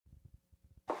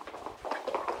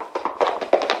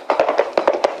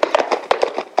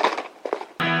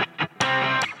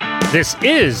This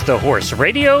is the Horse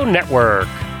Radio Network.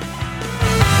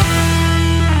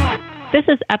 This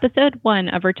is episode 1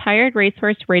 of Retired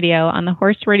Racehorse Radio on the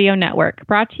Horse Radio Network,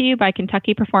 brought to you by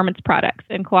Kentucky Performance Products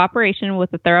in cooperation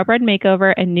with the Thoroughbred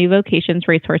Makeover and New Vocations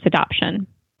Racehorse Adoption.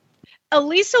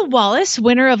 Elisa Wallace,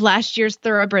 winner of last year's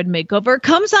Thoroughbred Makeover,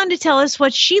 comes on to tell us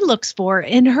what she looks for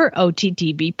in her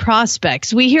OTTB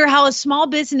prospects. We hear how a small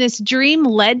business dream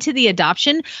led to the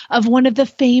adoption of one of the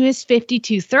famous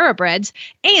 52 thoroughbreds,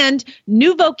 and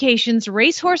New Vocations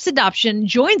Racehorse Adoption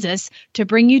joins us to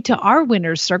bring you to our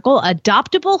Winner's Circle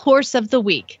Adoptable Horse of the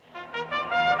Week.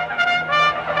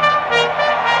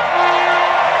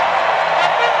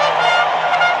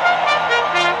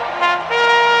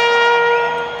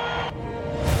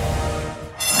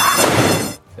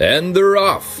 And they're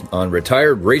off on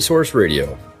Retired Racehorse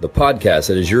Radio, the podcast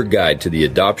that is your guide to the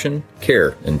adoption,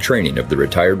 care, and training of the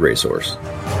retired racehorse.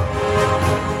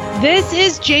 This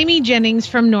is Jamie Jennings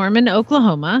from Norman,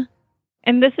 Oklahoma.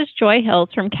 And this is Joy Hills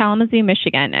from Kalamazoo,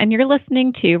 Michigan. And you're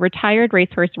listening to Retired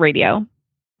Racehorse Radio.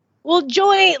 Well,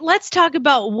 Joy, let's talk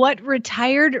about what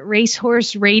Retired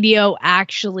Racehorse Radio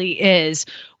actually is.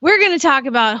 We're going to talk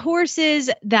about horses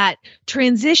that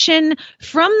transition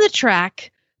from the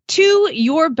track to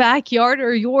your backyard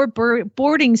or your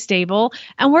boarding stable.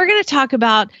 And we're going to talk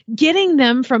about getting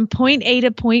them from point A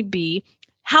to point B,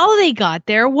 how they got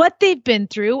there, what they've been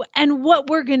through, and what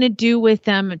we're going to do with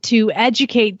them to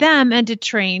educate them and to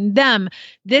train them.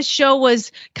 This show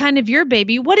was kind of your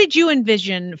baby. What did you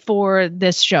envision for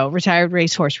this show, Retired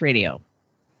Racehorse Radio?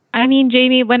 I mean,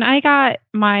 Jamie, when I got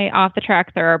my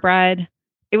off-the-track thoroughbred,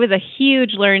 it was a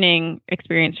huge learning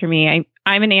experience for me.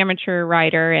 I'm an amateur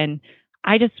rider, and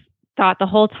I just thought the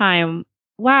whole time,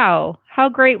 wow, how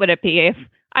great would it be if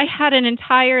I had an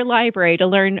entire library to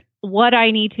learn what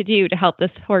I need to do to help this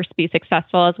horse be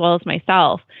successful as well as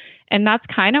myself. And that's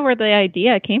kind of where the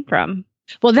idea came from.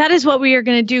 Well, that is what we are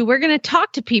going to do. We're going to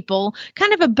talk to people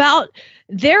kind of about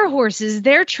their horses,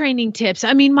 their training tips.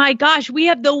 I mean, my gosh, we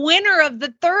have the winner of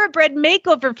the Thoroughbred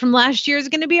Makeover from last year is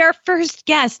going to be our first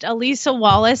guest, Elisa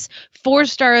Wallace,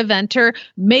 4-star eventer,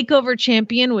 makeover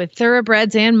champion with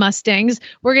thoroughbreds and Mustangs.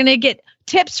 We're going to get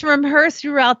tips from her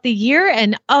throughout the year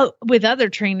and with other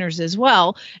trainers as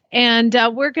well. And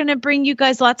we're going to bring you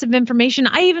guys lots of information.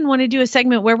 I even want to do a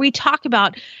segment where we talk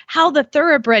about how the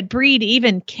thoroughbred breed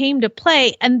even came to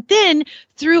play. And then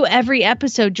through every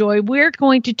episode, Joy, we're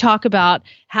going to talk about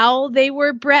how they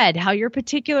were bred, how your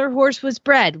particular horse was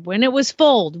bred, when it was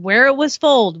foaled, where it was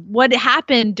foaled, what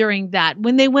happened during that,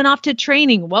 when they went off to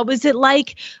training, what was it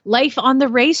like, life on the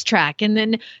racetrack, and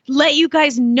then let you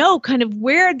guys know kind of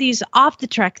where these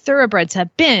off-the-track thoroughbreds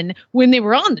have been when they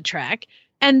were on the track,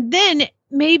 and then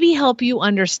maybe help you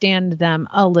understand them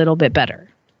a little bit better.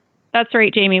 That's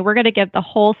right, Jamie. We're going to give the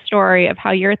whole story of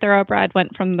how your thoroughbred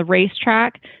went from the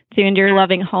racetrack to into your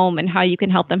loving home and how you can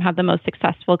help them have the most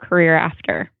successful career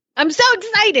after. I'm so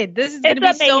excited. This is going to be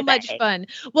amazing. So much fun.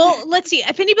 Well, let's see.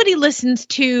 If anybody listens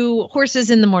to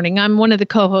Horses in the Morning, I'm one of the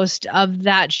co-hosts of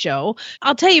that show.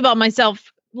 I'll tell you about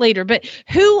myself later, but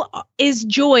who is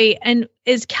Joy, and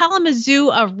is Kalamazoo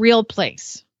a real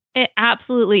place? It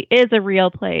absolutely is a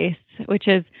real place, which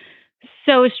is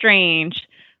so strange.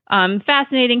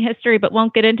 Fascinating history, but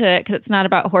won't get into it because it's not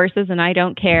about horses and I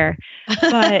don't care.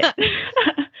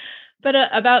 But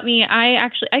about me,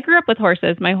 I grew up with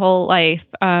horses my whole life.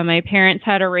 My parents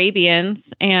had Arabians,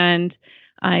 and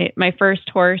my first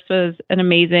horse was an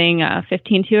amazing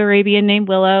 15-2 Arabian named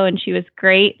Willow, and she was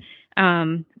great.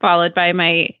 Followed by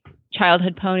my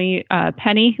childhood pony,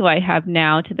 Penny, who I have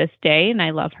now to this day, and I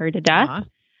love her to death.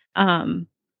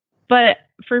 But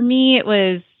for me, it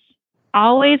was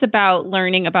always about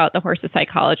learning about the horse's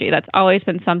psychology. That's always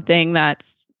been something that's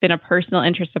been a personal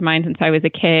interest of mine since I was a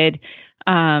kid.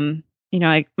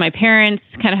 My parents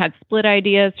kind of had split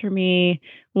ideas for me.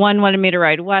 One wanted me to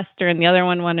ride Western, the other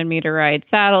one wanted me to ride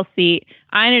saddle seat.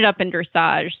 I ended up in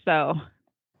dressage, so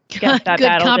guess that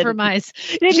good compromise.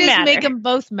 Didn't just matter. Make them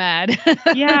both mad.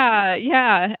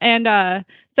 yeah. And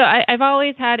so I've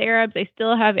always had Arabs. I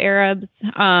still have Arabs.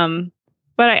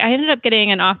 But I ended up getting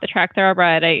an off-the-track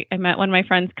thoroughbred. I met one of my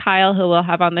friends, Kyle, who we'll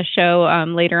have on the show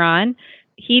later on.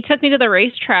 He took me to the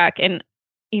racetrack, and,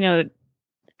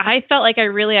 I felt like I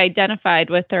really identified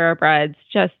with thoroughbreds.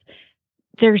 Just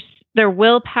their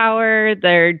willpower,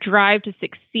 their drive to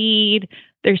succeed.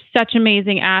 They're such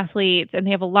amazing athletes, and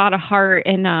they have a lot of heart.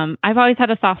 And I've always had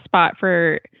a soft spot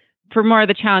for more of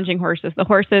the challenging horses, the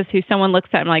horses who someone looks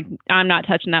at and like, I'm not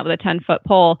touching that with a 10-foot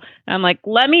pole. And I'm like,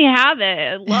 let me have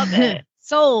it. I love it.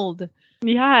 Sold.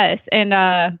 Yes. And,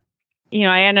 I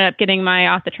ended up getting my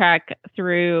off the track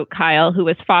through Kyle, who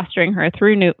was fostering her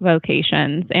through New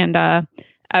Vocations. And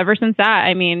ever since that,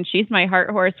 I mean, she's my heart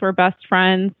horse. We're best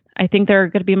friends. I think they're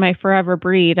going to be my forever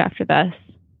breed after this.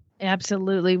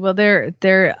 Absolutely. Well,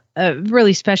 they're a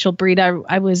really special breed.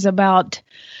 I was about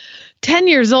 10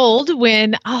 years old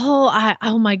when,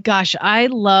 oh my gosh, I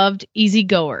loved Easy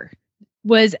Goer.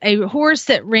 Was a horse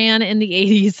that ran in the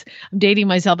 80s. I'm dating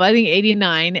myself, I think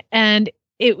 89. And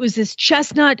it was this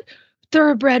chestnut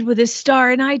thoroughbred with a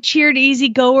star, and I cheered Easy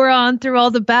Goer on through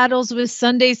all the battles with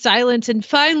Sunday Silence, and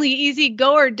finally Easy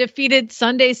Goer defeated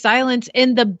Sunday Silence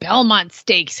in the Belmont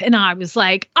Stakes, and I was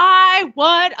like, I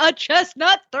want a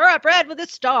chestnut thoroughbred with a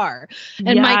star.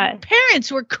 And my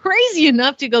parents were crazy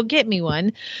enough to go get me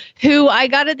one, who I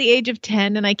got at the age of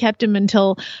 10, and I kept him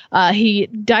until he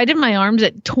died in my arms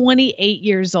at 28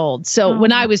 years old. So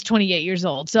when I was 28 years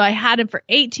old, so I had him for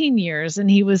 18 years,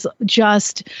 and he was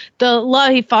just the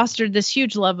love. He fostered this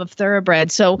huge love of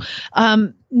thoroughbred. So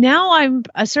now I'm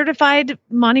a certified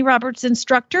Monty Roberts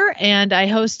instructor, and I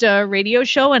host a radio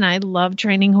show, and I love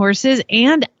training horses.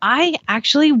 And I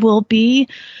actually will be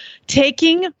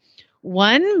taking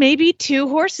one, maybe two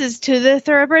horses to the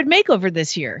Thoroughbred Makeover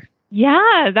this year.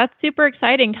 Yeah, that's super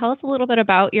exciting. Tell us a little bit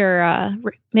about your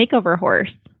makeover horse.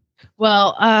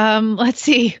 Well, let's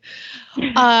see.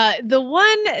 The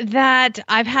one that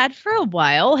I've had for a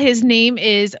while, his name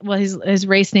is, his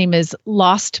race name is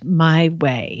Lost My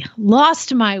Way.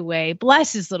 Lost My Way.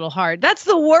 Bless his little heart. That's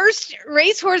the worst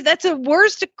racehorse. That's a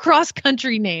worst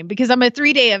cross-country name because I'm a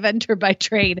 3-day eventer by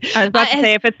trade. I was about to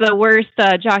say, if it's the worst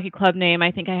jockey club name,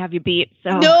 I think I have you beat.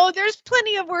 So no, there's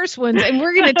plenty of worse ones, and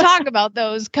we're going to talk about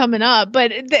those coming up.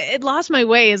 But it Lost My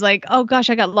Way is like, oh gosh,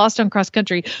 I got lost on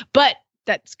cross-country. But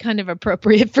that's kind of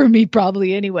appropriate for me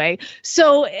probably anyway.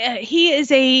 So he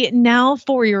is a now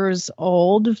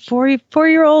 4-year-old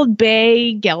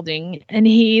bay gelding, and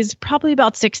he's probably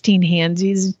about 16 hands.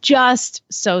 He's just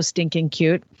so stinking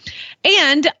cute.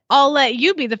 And I'll let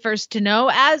you be the first to know,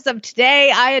 as of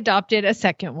today, I adopted a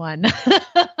second one.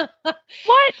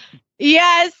 What?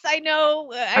 Yes, I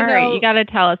know. All right, you got to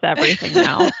tell us everything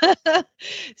now.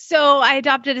 So I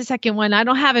adopted a second one. I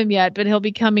don't have him yet, but he'll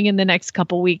be coming in the next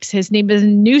couple weeks. His name is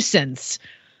Nuisance.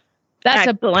 That's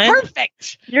excellent. A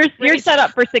perfect. You're set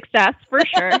up for success for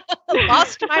sure.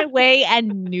 Lost My Way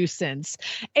and Nuisance.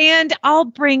 And I'll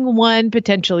bring one,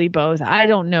 potentially both. I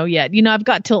don't know yet. You know, I've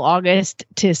got till August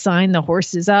to sign the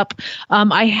horses up.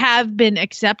 I have been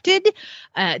accepted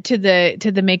to the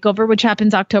makeover, which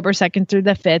happens October 2nd through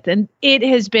the 5th. And it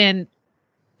has been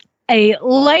a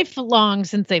lifelong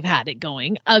since they've had it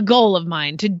going, a goal of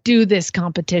mine to do this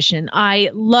competition.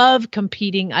 I love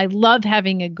competing. I love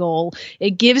having a goal.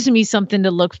 It gives me something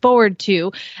to look forward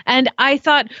to. And I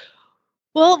thought,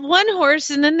 well, one horse,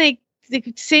 and then the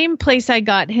same place I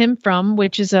got him from,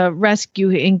 which is a rescue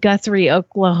in Guthrie,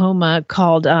 Oklahoma,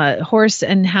 called Horse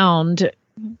and Hound.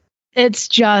 It's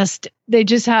just, they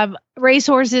just have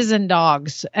racehorses and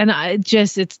dogs. And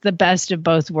it's the best of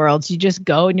both worlds. You just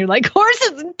go and you're like,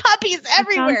 horses and puppies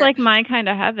everywhere. Sounds like my kind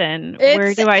of heaven.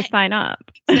 Where do I sign up?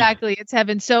 Exactly. It's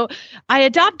heaven. So I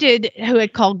adopted who I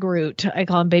call Groot. I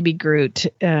call him Baby Groot.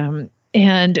 And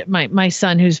my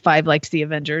son, who's 5, likes the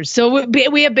Avengers. So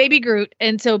we have Baby Groot.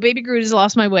 And so Baby Groot has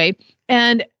Lost My Way.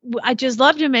 And I just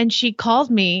loved him. And she called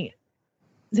me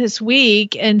this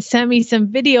week and sent me some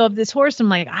video of this horse. I'm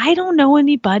like, I don't know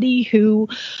anybody who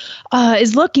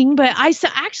is looking, but I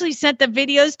actually sent the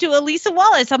videos to Elisa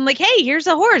Wallace. I'm like, hey, here's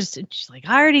a horse. And she's like,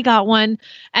 I already got one.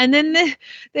 And then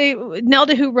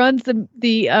Nelda, who runs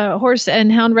the Horse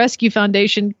and Hound Rescue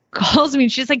Foundation, calls me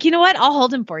and she's like, you know what? I'll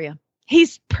hold him for you.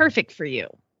 He's perfect for you.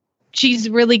 She's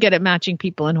really good at matching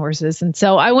people and horses. And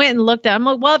so I went and looked at him.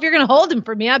 I'm like, well, if you're going to hold him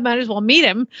for me, I might as well meet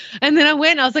him. And then I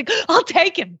went and I was like, I'll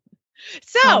take him.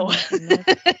 So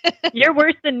you're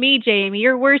worse than me, Jamie.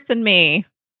 You're worse than me.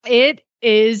 It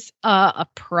is a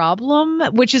problem,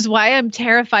 which is why I'm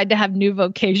terrified to have new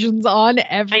vocations on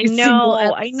every single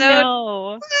episode. I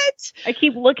know. What? I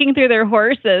keep looking through their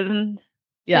horses and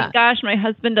yeah. Gosh, my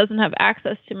husband doesn't have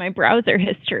access to my browser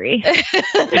history.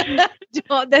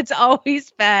 That's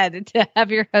always bad to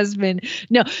have your husband.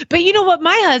 No, but you know what?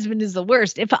 My husband is the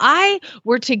worst. If I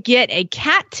were to get a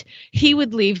cat, he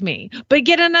would leave me. But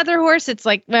get another horse, it's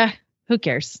like, who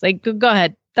cares? Like, go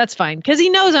ahead. That's fine. Because he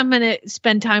knows I'm going to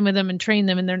spend time with them and train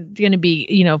them and they're going to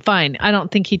be, fine. I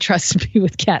don't think he trusts me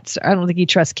with cats. I don't think he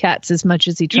trusts cats as much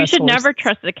as he trusts horses. You should never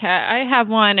trust a cat. I have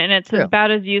one and it's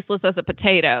about as useless as a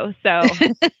potato. So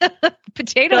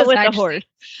Potatoes with actually, the horse.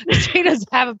 Potatoes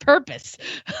have a purpose.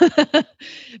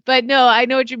 But no, I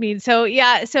know what you mean. So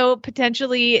yeah, so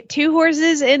potentially 2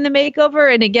 horses in the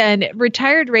makeover. And again,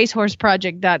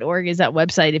 retiredracehorseproject.org is that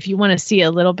website if you want to see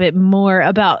a little bit more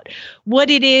about what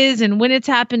it is and when it's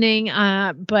happening.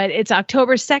 But it's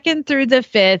October 2nd through the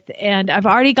 5th. And I've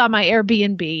already got my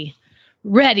Airbnb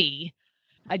ready.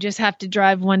 I just have to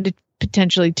drive 1 to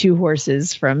potentially 2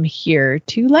 horses from here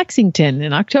to Lexington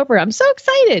in October. I'm so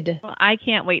excited. Well, I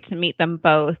can't wait to meet them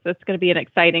both. It's going to be an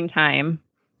exciting time.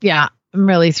 Yeah, I'm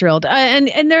really thrilled.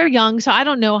 And they're young, so I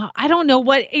don't know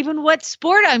what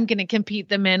sport I'm going to compete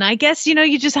them in. I guess,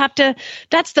 you just have to,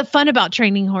 that's the fun about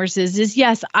training horses is,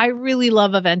 yes, I really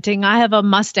love eventing. I have a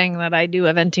Mustang that I do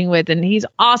eventing with, and he's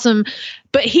awesome.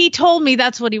 But he told me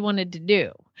that's what he wanted to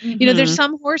do. Mm-hmm. There's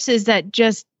some horses that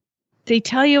just, they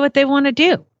tell you what they want to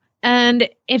do. And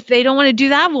if they don't want to do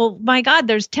that, well, my God,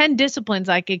 there's 10 disciplines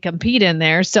I could compete in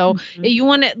there. So you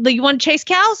want to chase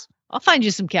cows? I'll find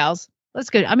you some cows. Let's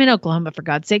go. I'm in Oklahoma, for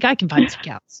God's sake. I can find some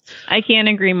cows. I can't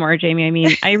agree more, Jamie. I mean,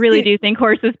 I really do think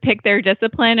horses pick their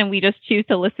discipline and we just choose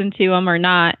to listen to them or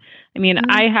not. I mean,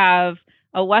 I have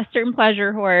a Western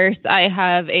pleasure horse. I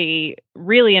have an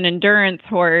endurance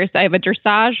horse. I have a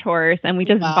dressage horse, and we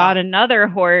just bought another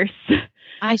horse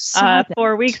I saw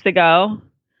 4 weeks ago.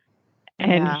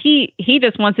 And he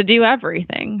just wants to do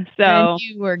everything. So and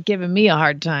you were giving me a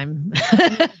hard time.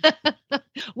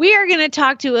 We are going to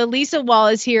talk to Elisa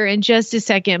Wallace here in just a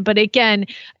second. But again,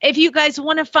 if you guys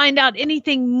want to find out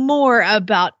anything more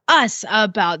about us,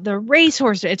 about the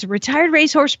racehorse, it's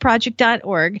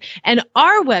retiredracehorseproject.org. And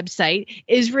our website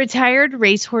is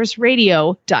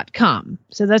retiredracehorseradio.com.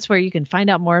 So that's where you can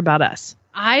find out more about us.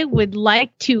 I would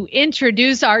like to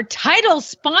introduce our title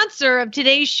sponsor of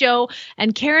today's show.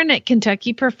 And Karen at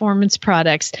Kentucky Performance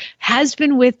Products has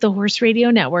been with the Horse Radio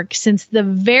Network since the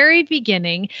very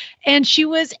beginning. And she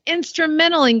was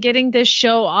instrumental in getting this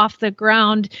show off the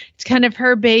ground. It's kind of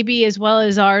her baby as well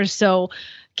as ours. So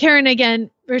Karen, again,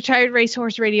 Retired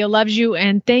Racehorse Radio loves you.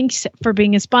 And thanks for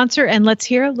being a sponsor. And let's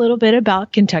hear a little bit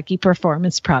about Kentucky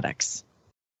Performance Products.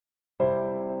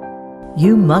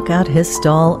 You muck out his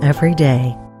stall every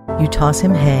day. You toss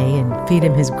him hay and feed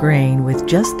him his grain with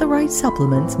just the right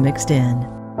supplements mixed in.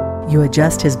 You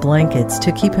adjust his blankets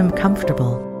to keep him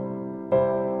comfortable.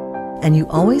 And you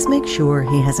always make sure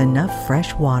he has enough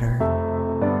fresh water.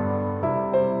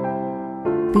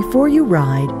 Before you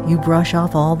ride, you brush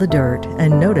off all the dirt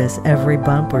and notice every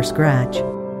bump or scratch.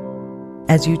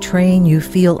 As you train, you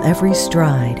feel every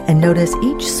stride and notice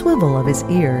each swivel of his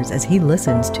ears as he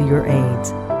listens to your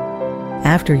aids.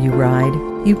 After you ride,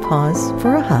 you pause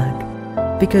for a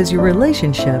hug, because your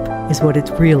relationship is what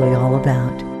it's really all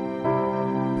about.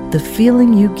 The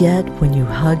feeling you get when you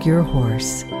hug your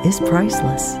horse is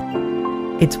priceless.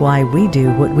 It's why we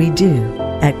do what we do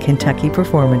at Kentucky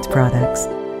Performance Products.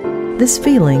 This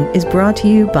feeling is brought to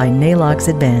you by Nalox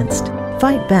Advanced.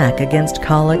 Fight back against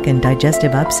colic and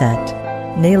digestive upset.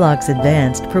 Nalox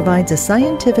Advanced provides a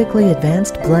scientifically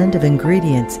advanced blend of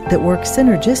ingredients that work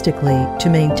synergistically to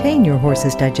maintain your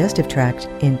horse's digestive tract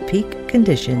in peak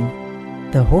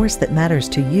condition. The horse that matters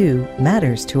to you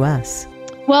matters to us.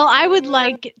 Well, I would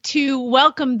like to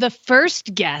welcome the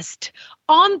first guest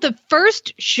on the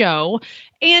first show.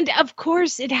 And of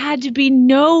course, it had to be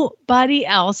nobody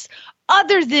else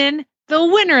other than the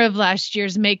winner of last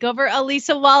year's makeover,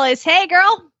 Elisa Wallace. Hey,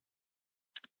 girl.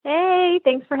 Hey,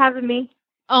 thanks for having me.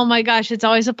 Oh my gosh, it's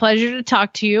always a pleasure to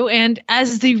talk to you. And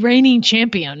as the reigning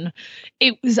champion,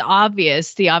 it was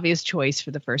the obvious choice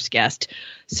for the first guest.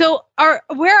 So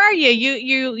where are you?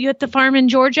 You at the farm in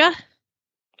Georgia?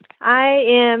 I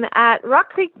am at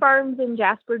Rock Creek Farms in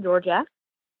Jasper, Georgia.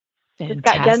 Fantastic.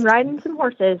 Just got done riding some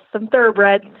horses, some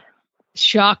thoroughbreds.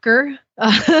 Shocker.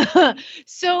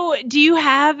 So do you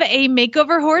have a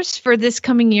makeover horse for this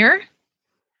coming year?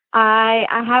 I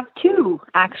have 2,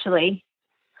 actually.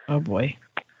 Oh boy.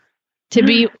 To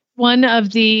be one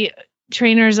of the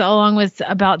trainers along with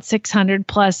about 600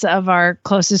 plus of our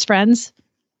closest friends.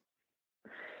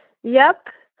 Yep.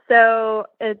 So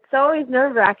it's always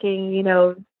nerve-wracking,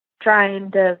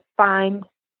 trying to find,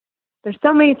 there's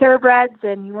so many thoroughbreds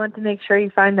and you want to make sure you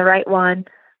find the right one.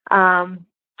 So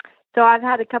I've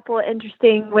had a couple of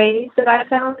interesting ways that I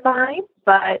found mine,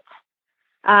 but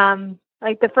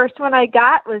like the first one I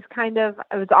got was I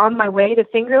was on my way to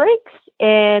Finger Lakes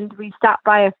and we stopped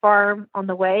by a farm on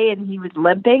the way and he was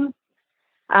limping.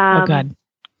 Oh God.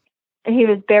 He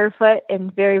was barefoot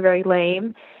and very, very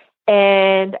lame.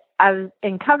 And I was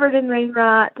covered in rain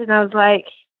rot and I was like,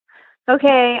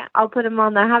 okay, I'll put him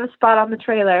I have a spot on the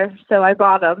trailer. So I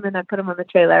bought him and I put him on the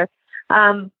trailer.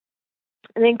 And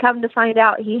then come to find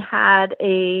out he had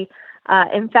a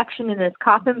infection in his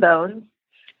coffin bones.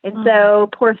 And so,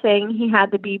 poor thing, he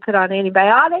had to be put on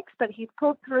antibiotics, but he's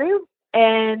pulled through.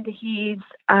 And his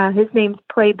name's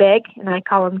Play Big, and I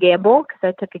call him Gamble because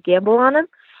I took a gamble on him.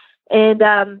 And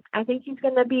I think he's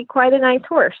going to be quite a nice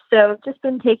horse. So I've just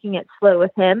been taking it slow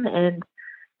with him, and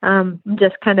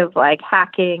just kind of like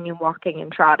hacking and walking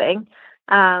and trotting.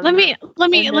 Let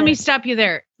me stop you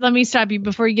there. Let me stop you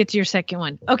before you get to your second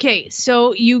one. Okay,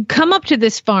 so you come up to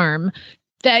this farm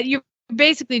that you're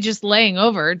basically just laying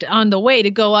over on the way to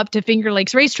go up to Finger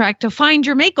Lakes Racetrack to find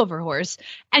your makeover horse,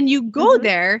 and you go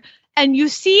there and you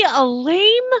see a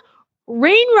lame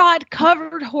rain rod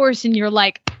covered horse, and you're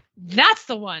like, "That's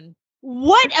the one."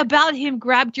 What about him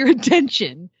grabbed your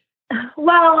attention?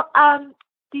 Well,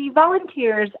 the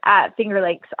volunteers at Finger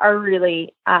Lakes are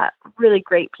really, really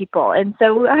great people. And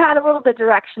so I had a little bit of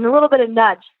direction, a little bit of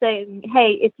nudge saying,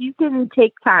 hey, if you can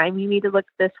take time, you need to look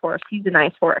at this horse. He's a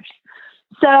nice horse.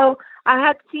 So I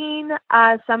had seen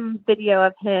some video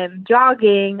of him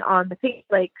jogging on the Finger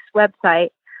Lakes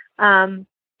website. And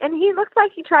he looked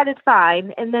like he trotted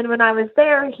fine. And then when I was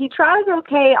there, he trotted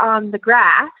okay on the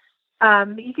grass.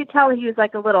 You could tell he was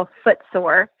like a little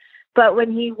footsore. But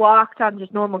when he walked on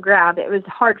just normal ground, it was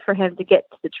hard for him to get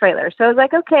to the trailer. So I was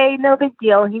like, okay, no big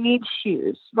deal. He needs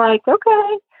shoes. Like,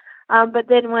 okay. But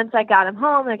then once I got him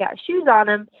home, I got shoes on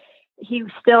him. He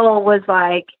still was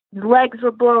like, his legs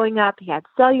were blowing up. He had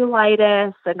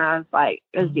cellulitis. And I was like,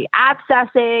 is he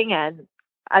abscessing? And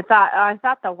I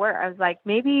thought the worst. I was like,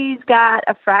 maybe he's got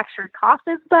a fractured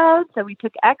coffin bone. So we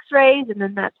took x-rays, and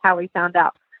then that's how we found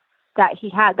out that he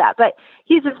had that. But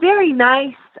he's a very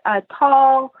nice,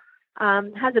 tall,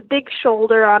 has a big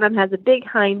shoulder on him, has a big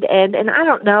hind end. And I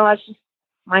don't know,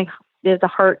 there's a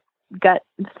heart gut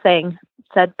thing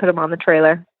said, put him on the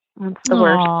trailer. That's the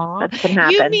worst that can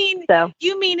happen.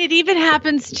 You mean it even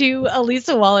happens to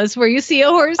Elisa Wallace, where you see a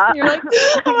horse and you're like,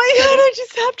 oh my God, I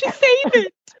just have to save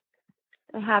it.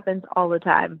 It happens all the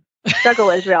time. Struggle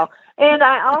is real. And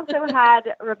I also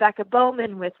had Rebecca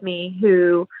Bowman with me,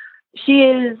 who she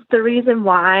is the reason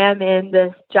why I'm in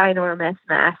this ginormous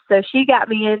mess. So she got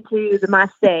me into the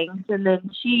Mustangs, and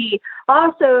then she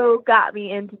also got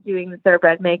me into doing the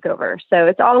thoroughbred makeover. So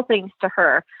it's all thanks to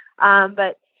her.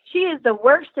 But she is the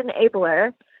worst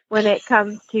enabler when it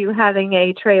comes to having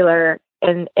a trailer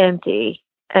and empty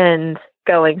and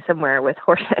going somewhere with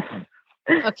horses.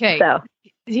 Okay. So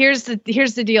here's the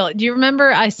deal. Do you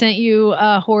remember I sent you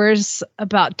a horse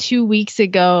about 2 weeks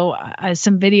ago,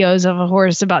 some videos of a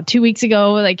horse about 2 weeks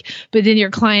ago, but then your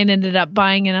client ended up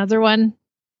buying another one?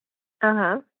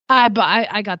 Uh-huh.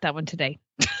 I got that one today.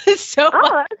 That's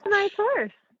a nice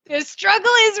horse. The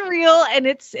struggle is real, and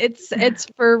it's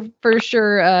for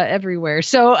sure everywhere.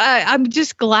 So I'm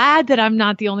just glad that I'm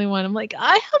not the only one. I'm like,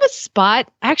 I have a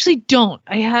spot. I actually don't.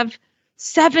 I have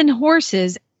 7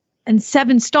 horses and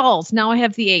 7 stalls. Now I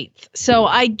have the 8th. So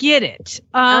I get it.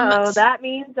 That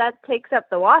means that takes up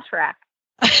the wash rack.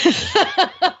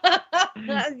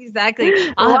 Exactly.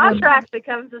 The wash rack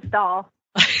becomes a stall.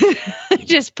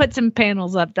 Just put some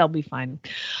panels up. They'll be fine.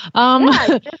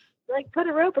 Just put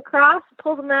a rope across,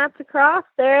 pull the mats across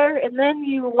there, and then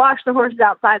you wash the horses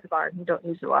outside the barn. You don't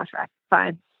use the wash rack. It's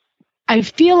fine. I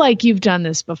feel like you've done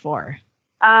this before.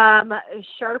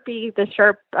 Sharpie, the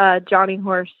Sharp Johnny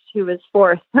horse, who was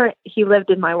 4th, he lived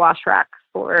in my wash rack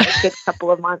for a good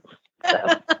couple of months,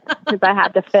 because I had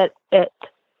to fit it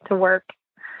to work.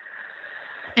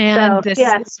 And this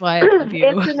is why I love you.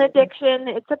 It's an addiction.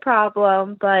 It's a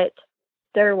problem, but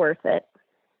they're worth it.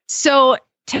 So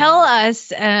tell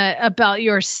us about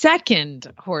your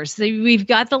second horse. We've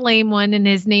got the lame one, and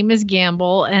his name is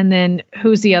Gamble. And then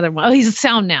who's the other one? Oh, he's a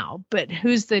Sound now, but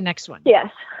who's the next one?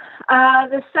 Yes.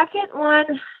 The second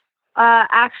one,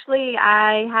 actually,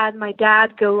 I had my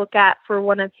dad go look at for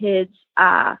one of his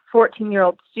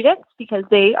 14-year-old students, because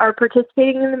they are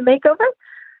participating in the makeover,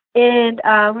 and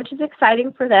which is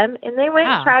exciting for them. And they went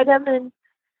and tried him, and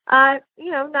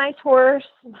nice horse.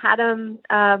 Had him.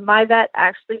 My vet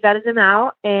actually vetted him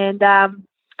out, and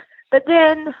but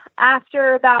then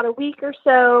after about a week or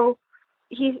so,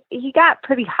 he got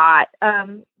pretty hot.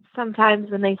 Sometimes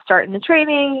when they start in the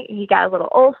training, he got a little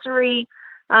ulcery.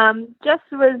 Just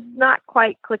was not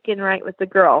quite clicking right with the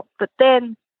girl. But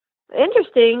then,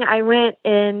 interesting, I went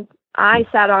and I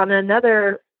sat on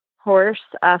another horse,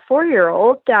 a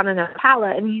 4-year-old, down in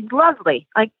Ocala, and he's lovely.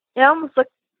 Like, it almost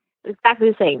looked exactly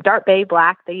the same. Dark bay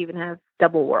black. They even have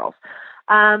double whorls.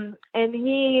 And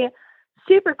he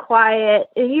super quiet.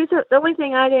 And the only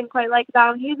thing I didn't quite like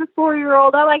about him, he's a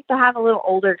 4-year-old. I like to have a little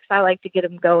older because I like to get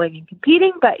him going and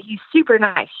competing, but he's super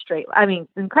nice,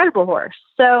 incredible horse.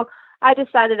 So I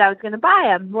decided I was going to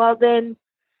buy him. Well, then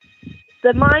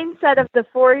the mindset of the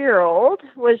 4-year-old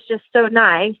was just so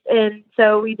nice. And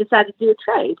so we decided to do a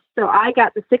trade. So I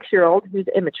got the 6-year-old who's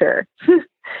immature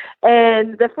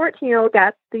and the 14-year-old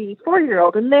got the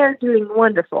 4-year-old, and they're doing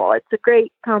wonderful. It's a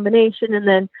great combination. And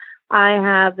then I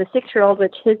have the 6-year-old,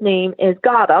 which his name is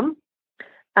Gotham.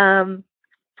 And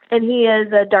he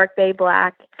is a dark bay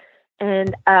black.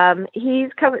 And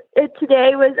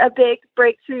today was a big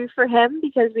breakthrough for him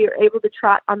because we were able to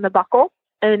trot on the buckle,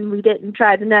 and we didn't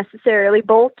try to necessarily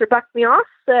bolt or buck me off.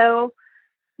 So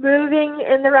moving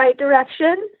in the right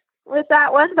direction with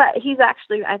that one, but he's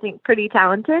actually, I think, pretty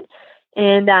talented.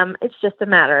 And it's just a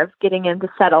matter of getting him to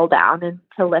settle down and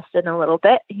to listen a little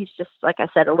bit. He's just, like I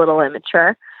said, a little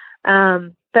immature.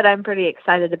 But I'm pretty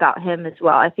excited about him as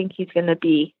well. I think he's going to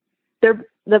be,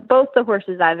 both the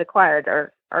horses I've acquired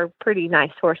are pretty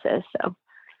nice horses. So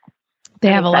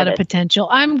they have a lot of potential.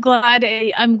 I'm glad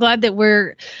that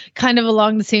we're kind of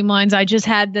along the same lines. I just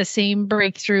had the same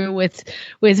breakthrough with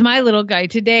my little guy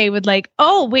today with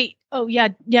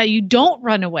you don't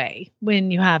run away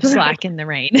when you have slack in the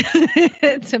rein.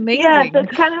 It's amazing. Yeah,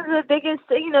 that's kind of the biggest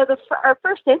thing. Our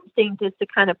first instinct is to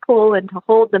kind of pull and to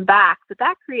hold them back, but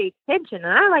that creates tension.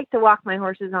 And I like to walk my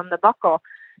horses on the buckle.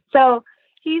 So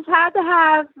he's had to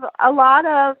have a lot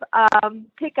of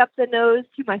pick up the nose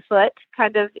to my foot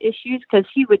kind of issues, because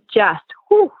he would just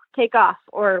take off,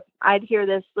 or I'd hear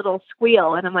this little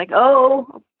squeal, and I'm like,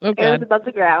 there's above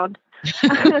the ground.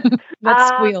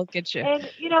 That squeal gets you. And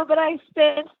but I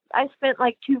spent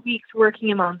like 2 weeks working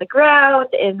him on the ground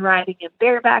and riding him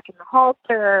bareback in the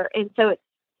halter, and so it's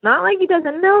not like he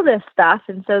doesn't know this stuff.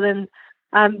 And so then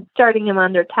I'm starting him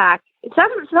under tack.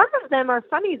 Some of them are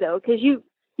funny though, because you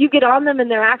get on them and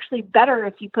they're actually better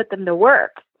if you put them to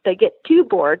work. They get too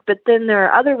bored, but then there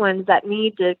are other ones that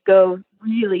need to go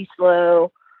really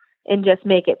slow and just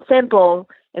make it simple,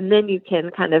 and then you can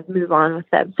kind of move on with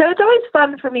them. So it's always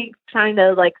fun for me trying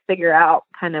to figure out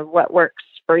kind of what works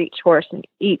for each horse, and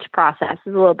each process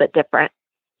is a little bit different.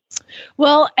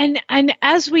 Well, and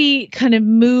as we kind of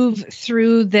move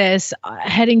through this,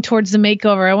 heading towards the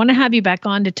makeover, I want to have you back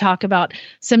on to talk about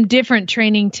some different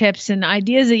training tips and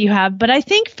ideas that you have. But I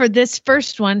think for this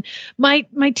first one, my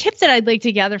tip that I'd like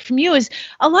to gather from you is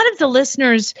a lot of the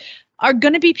listeners are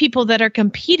going to be people that are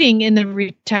competing in the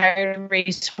Retired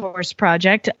Racehorse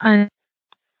Project on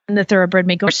the Thoroughbred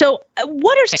Makeover. So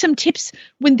what are some tips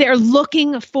when they're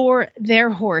looking for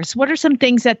their horse? What are some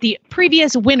things that the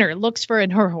previous winner looks for in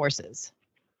her horses?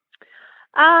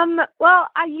 Well,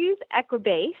 I use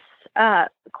Equibase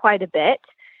quite a bit.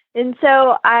 And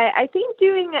so I think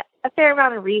doing a fair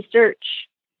amount of research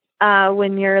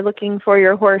when you're looking for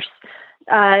your horse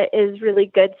is really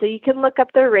good. So you can look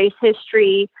up their race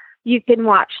history. You can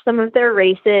watch some of their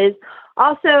races.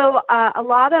 Also,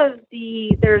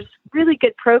 there's really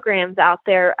good programs out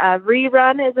there.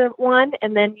 Rerun is one,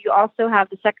 and then you also have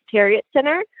the Secretariat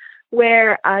Center,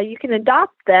 where you can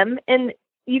adopt them, and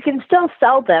you can still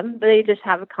sell them, but they just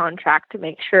have a contract to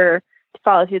make sure to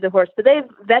follow through the horse. But they've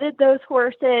vetted those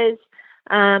horses.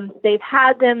 They've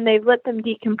had them. They've let them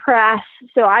decompress.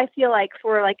 So I feel like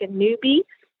for a newbie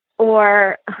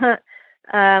or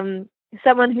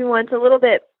someone who wants a little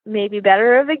bit maybe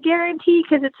better of a guarantee,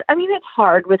 because it's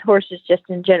hard with horses just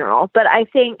in general, but I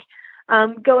think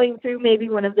going through maybe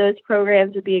one of those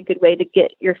programs would be a good way to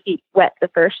get your feet wet the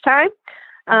first time.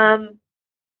 And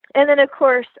then of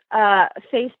course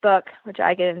Facebook, which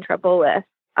I get in trouble with,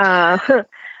 but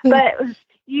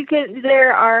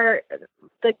there are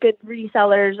the good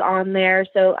resellers on there.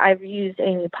 So I've used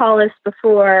Amy Paulus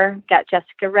before, got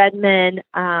Jessica Redman,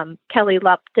 Kelly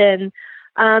Lupton.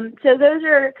 So those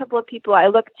are a couple of people I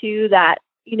look to that,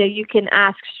 you can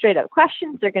ask straight up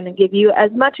questions. They're going to give you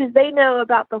as much as they know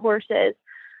about the horses.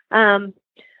 But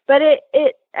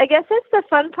I guess it's the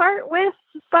fun part with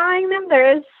buying them.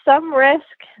 There is some risk.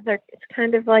 It's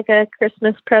kind of like a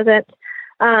Christmas present.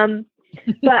 But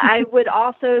I would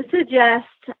also suggest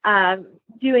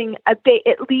doing at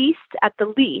the least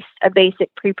a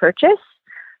basic pre-purchase.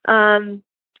 Having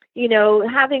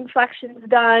flexions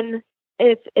done.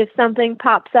 If something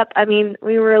pops up,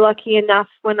 we were lucky enough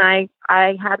when I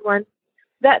had one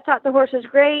that thought the horse was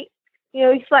great.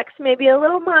 He flexed maybe a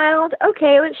little mild.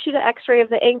 Okay, let's shoot an x-ray of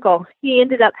the ankle. He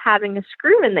ended up having a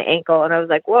screw in the ankle, and I was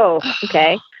like, whoa,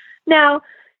 okay. Now,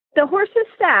 the horse is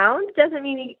sound. Doesn't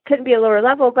mean he couldn't be a lower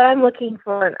level, but I'm looking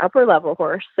for an upper level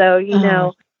horse. So,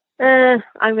 I'm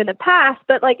going to pass.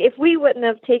 But, if we wouldn't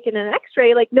have taken an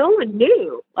x-ray, no one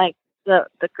knew. The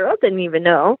girl didn't even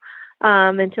know.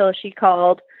 Until she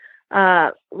called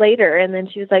later, and then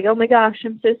she was like, oh my gosh,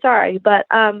 I'm so sorry. But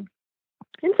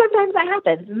and sometimes that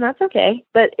happens, and that's okay.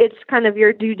 But it's kind of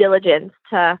your due diligence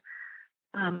to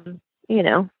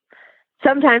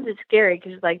sometimes it's scary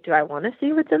because it's like, do I want to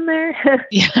see what's in there?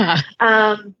 Yeah.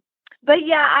 But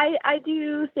yeah, I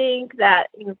do think that,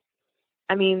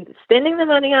 spending the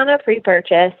money on a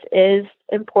pre-purchase is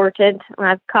important.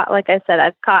 I caught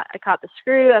the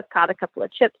screw, I've caught a couple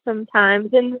of chips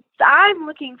sometimes, and I'm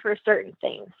looking for certain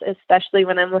things, especially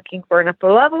when I'm looking for an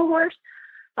upper level horse,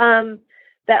 that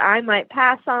I might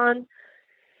pass on.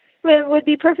 It would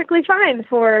be perfectly fine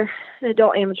for an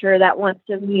adult amateur that wants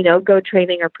to, go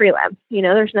training or prelim.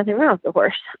 There's nothing wrong with the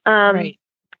horse. Right.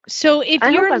 So if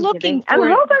you're looking I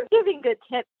hope I'm giving good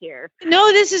tips here.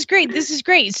 No, this is great. This is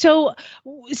great. So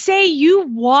say you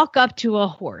walk up to a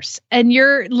horse and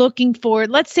you're looking for,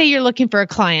 let's say you're looking for a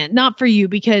client, not for you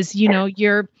because,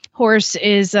 your horse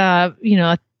is,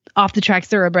 off the track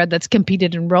thoroughbred that's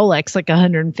competed in Rolex like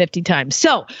 150 times.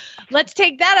 So let's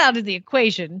take that out of the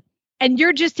equation. And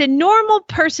you're just a normal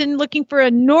person looking for a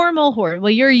normal horse.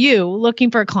 Well, you're you looking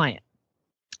for a client.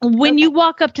 When you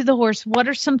walk up to the horse, what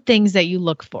are some things that you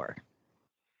look for?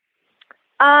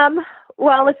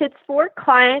 Well, if it's for a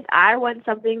client, I want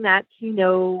something that,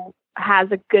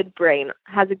 has a good brain,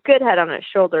 has a good head on its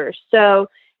shoulders. So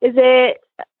is it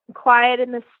quiet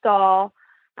in the stall?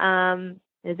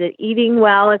 Is it eating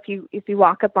well if you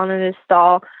walk up on it in a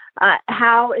stall?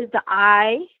 How is the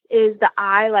eye? Is the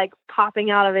eye like popping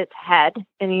out of its head?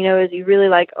 And, is he really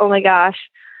like, oh my gosh?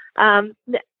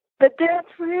 But that's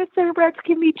where thoroughbreds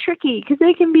can be tricky because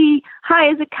they can be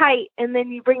high as a kite and then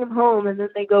you bring them home and then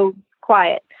they go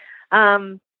quiet.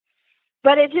 But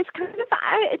it just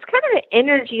it's kind of an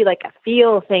energy, like a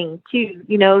feel thing too,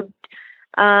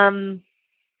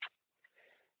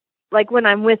 like when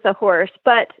I'm with a horse,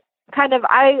 but kind of,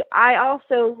 I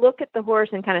also look at the horse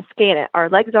and kind of scan it. Are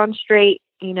legs on straight?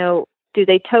 Do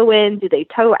they toe in? Do they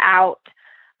toe out?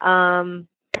 Are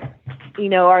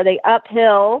they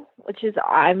uphill? Which is,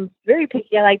 I'm very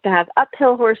picky. I like to have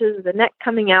uphill horses with the neck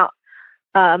coming out,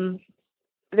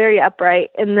 very upright.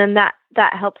 And then that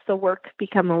helps the work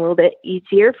become a little bit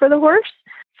easier for the horse.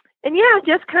 And yeah,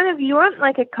 just kind of, you want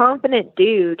like a confident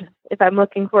dude. If I'm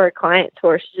looking for a client's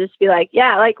horse, just be like,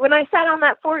 yeah, like when I sat on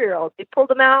that 4-year-old, they pulled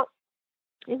him out.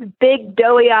 He's big,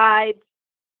 doughy-eyed,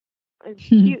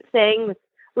 cute thing. With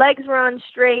legs were on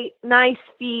straight, nice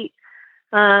feet.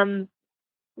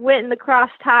 Went in the cross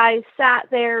ties, sat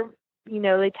there,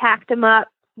 they tacked him up,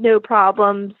 no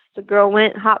problems. The girl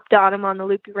went, hopped on him on the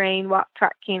loopy rein, walked,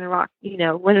 trot, canter,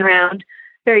 went around.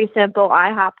 Very simple.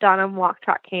 I hopped on him, walked,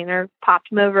 trot, canter,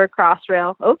 popped him over a cross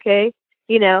rail. Okay.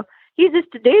 He's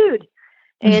just a dude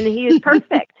and he is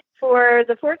perfect for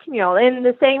the 14-year-old. And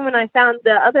the same when I found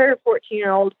the other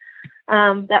 14-year-old,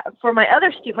 that for my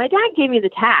other student, my dad gave me the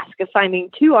task of finding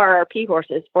 2 RRP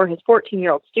horses for his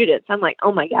 14-year-old students. I'm like,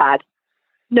 oh my God.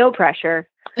 No pressure.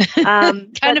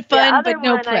 Kind of fun, but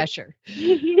no pressure.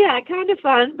 Yeah, kind of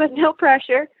fun, but no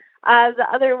pressure. The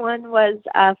other one was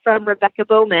from Rebecca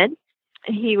Bowman.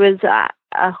 He was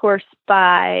a horse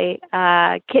by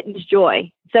Kitten's Joy.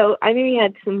 So I knew he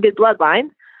had some good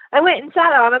bloodline. I went and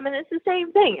sat on him, and it's the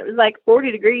same thing. It was like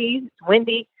 40 degrees, it's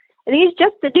windy, and he's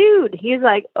just a dude. He's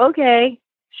like, okay,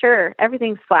 sure,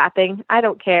 everything's flapping. I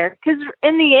don't care. Because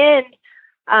in the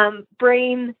end,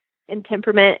 brain and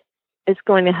temperament is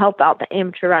going to help out the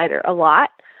amateur rider a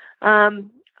lot.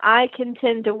 I can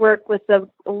tend to work with a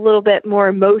little bit more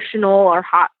emotional or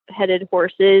hot-headed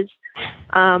horses.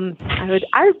 I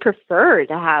would prefer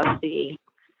to have the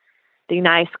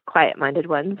nice, quiet-minded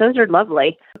ones. Those are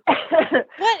lovely.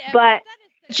 But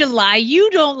such a lie.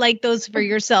 You don't like those for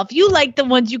yourself. You like the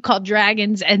ones you call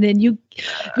dragons, and then you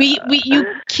keep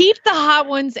the hot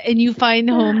ones, and you find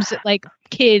homes like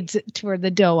kids for the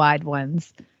doe-eyed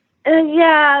ones.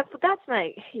 Yeah, but that's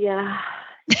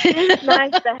it's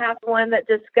nice to have one that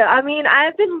just go. I mean,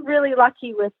 I've been really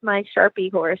lucky with my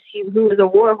Sharpie horse, who is a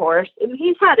war horse, and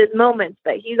he's had his moments,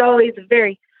 but he's always a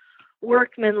very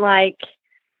workmanlike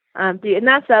dude. And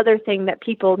that's the other thing that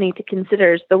people need to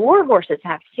consider is the war horses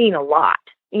have seen a lot.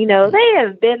 They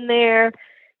have been there.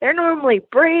 They're normally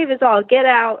brave as all get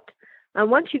out.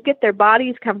 Once you get their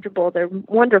bodies comfortable, they're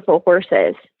wonderful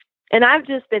horses. And I've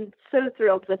just been so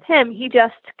thrilled with him. He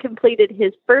just completed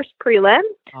his first prelim,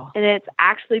 and it's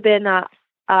actually been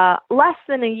less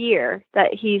than a year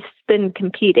that he's been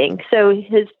competing. So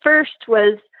his first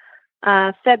was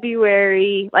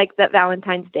February, like that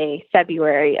Valentine's Day,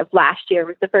 February of last year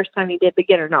was the first time he did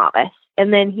beginner novice.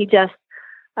 And then he just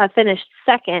finished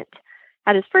second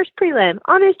at his first prelim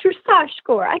on his dressage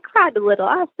score. I cried a little.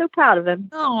 I was so proud of him.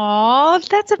 Oh,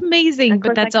 that's amazing.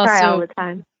 But that's I cry also all the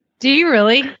time. Do you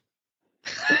really?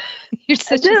 You're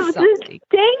such a softie.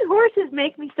 Dang horses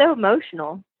make me so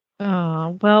emotional.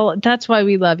 Oh, well, that's why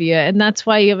we love you. And that's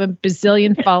why you have a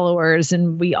bazillion followers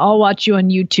and we all watch you on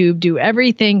YouTube, do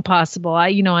everything possible.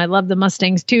 I love the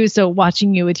Mustangs too. So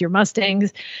watching you with your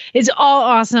Mustangs is all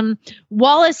awesome.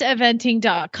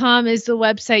 WallaceEventing.com is the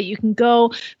website. You can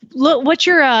go look. What's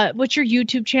your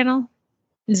YouTube channel?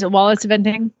 Is it Wallace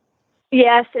Eventing?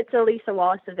 Yes, it's Elisa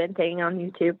Wallace Eventing on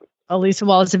YouTube. Elisa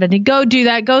Wallace Eventing. Go do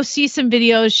that. Go see some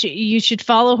videos. You should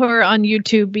follow her on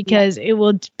YouTube because it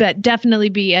will definitely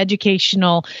be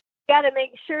educational. You got to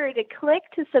make sure to click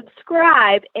to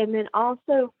subscribe and then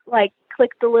also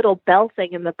click the little bell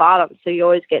thing in the bottom so you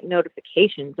always get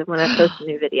notifications of when I post a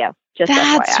new video. That's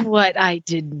FYI. what I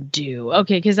didn't do.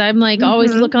 Okay, because I'm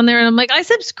always look on there and I'm like, I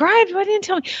subscribed. Why didn't you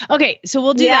tell me? Okay, so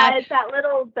we'll do that. Yeah, it's that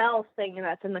little bell thing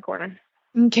that's in the corner.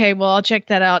 Okay, well, I'll check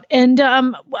that out. And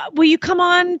will you come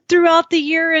on throughout the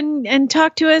year and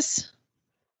talk to us?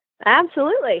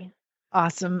 Absolutely.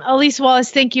 Awesome. Elise Wallace,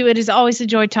 thank you. It is always a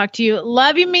joy to talk to you.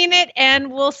 Love you, mean it,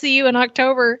 and we'll see you in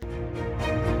October.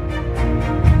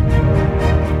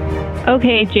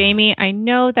 Okay, Jamie, I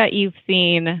know that you've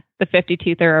seen the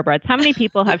 52 Thoroughbreds. How many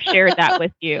people have shared that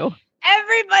with you?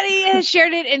 Everybody has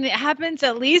shared it, and it happens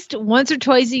at least once or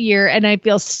twice a year. And I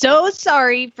feel so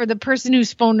sorry for the person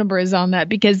whose phone number is on that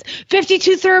because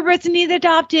 52 Thoroughbreds need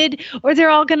adopted, or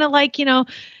they're all gonna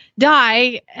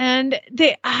die. And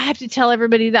I have to tell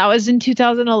everybody that was in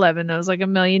 2011. That was like a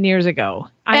million years ago.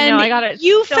 I know. I got it.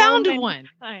 You found one.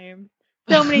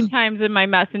 So many times in my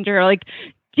messenger,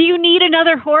 do you need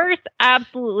another horse?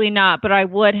 Absolutely not. But I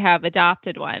would have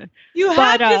adopted one. You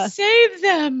have to save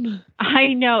them. I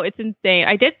know. It's insane.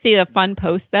 I did see a fun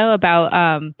post, though, about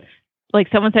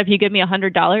someone said, if you give me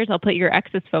 $100, I'll put your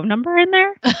ex's phone number in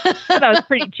there. So that was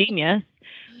pretty genius.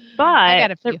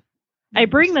 But I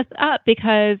bring this up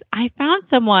because I found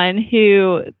someone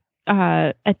who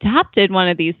adopted one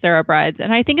of these thoroughbreds.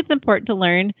 And I think it's important to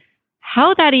learn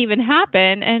how that even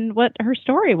happened and what her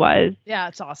story was. Yeah,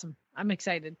 it's awesome. I'm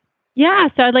excited. Yeah,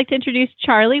 so I'd like to introduce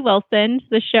Charlie Wilson to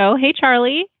the show. Hey,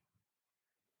 Charlie.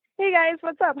 Hey, guys.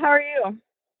 What's up? How are you?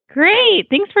 Great.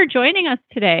 Thanks for joining us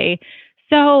today.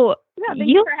 So, thank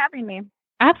you for having me.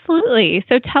 Absolutely.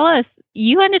 So tell us,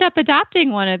 you ended up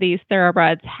adopting one of these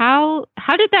thoroughbreds. How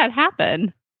did that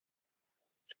happen?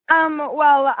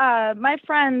 My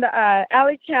friend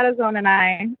Allie Catazone and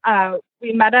I,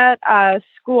 we met at a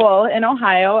school in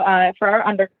Ohio for our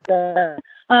undergrad.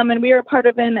 And we were part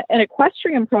of an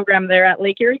equestrian program there at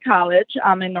Lake Erie College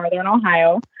in Northern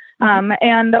Ohio.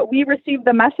 And we received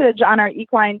the message on our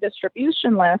equine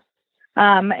distribution list.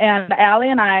 And Allie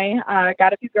and I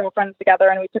got a few girlfriends together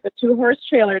and we took a 2-horse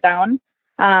trailer down.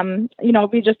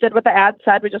 We just did what the ad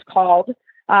said. We just called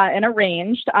and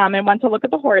arranged and went to look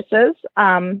at the horses.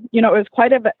 It was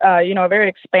quite a very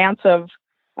expansive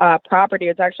property.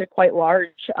 It's actually quite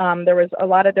large. There was a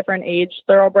lot of different age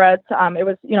thoroughbreds. It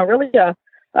was, really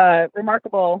a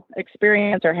remarkable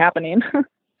experience or happening.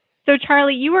 So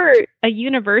Charlie, you were a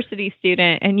university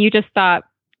student and you just thought,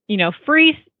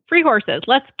 free horses,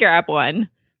 let's grab one.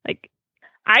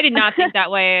 I did not think that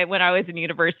way when I was in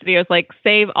university. It was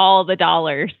save all the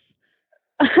dollars.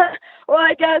 Well,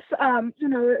 I guess,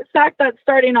 the fact that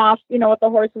starting off, with the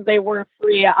horses, they were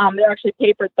free. They're actually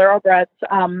papered thoroughbreds.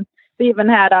 They even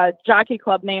had jockey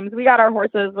club names. We got our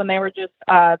horses when they were just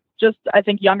I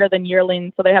think younger than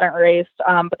yearlings, so they hadn't raced.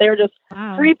 But they were just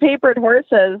free papered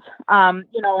horses. When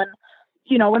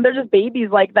they're just babies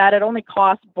like that, it only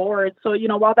costs board. So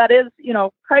while that is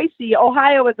pricey,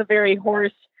 Ohio is a very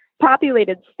horse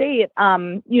populated state.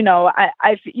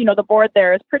 The board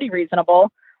there is pretty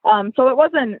reasonable. So it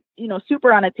wasn't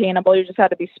super unattainable. You just had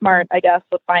to be smart, I guess,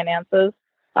 with finances.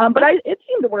 But it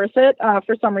seemed worth it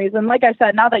for some reason. Like I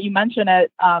said, now that you mention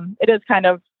it, it is kind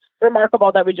of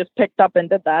remarkable that we just picked up and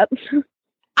did that.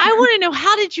 I want to know,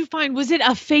 how did you find? Was it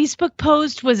a Facebook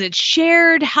post? Was it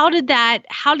shared? How did that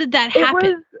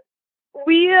happen?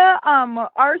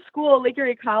 Our school, Lake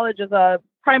Erie College, is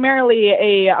primarily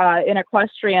an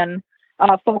equestrian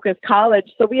focused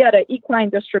college. So we had an equine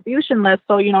distribution list.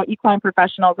 So equine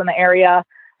professionals in the area.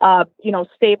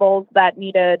 Stables that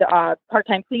needed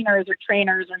part-time cleaners or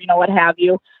trainers or, what have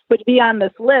you, would be on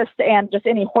this list, and just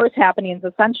any horse happenings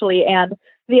essentially. And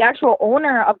the actual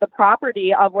owner of the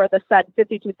property of where the said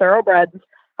 52 thoroughbreds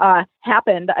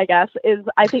happened, I guess,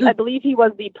 I believe he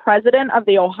was the president of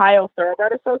the Ohio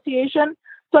Thoroughbred Association.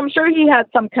 So I'm sure he had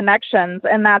some connections,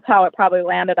 and that's how it probably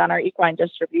landed on our equine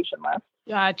distribution list.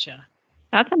 Gotcha.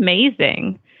 That's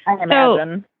amazing. I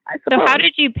imagine. So how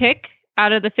did you pick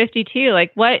out of the 52?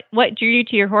 What drew you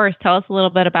to your horse? Tell us a little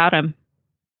bit about him.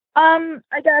 I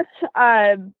guess,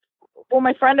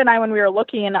 my friend and I, when we were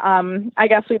looking, I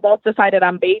guess we both decided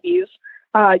on babies.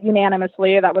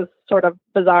 unanimously. That was sort of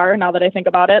bizarre now that I think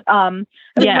about it. And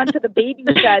we went to the baby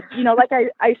shed, like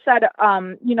I said,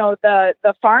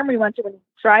 the farm we went to, when you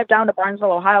drive down to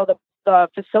Barnesville, Ohio, the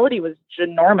facility was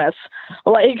ginormous,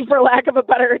 like, for lack of a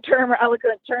better term or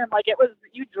eloquent term. Like, it was,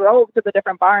 you drove to the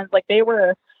different barns. Like, there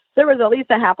was at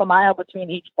least a half a mile between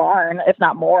each barn, if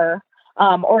not more,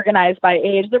 organized by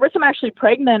age. There were some actually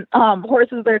pregnant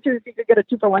horses there too, so you could get a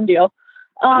 2-for-1 deal.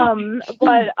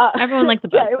 But everyone likes the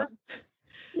best.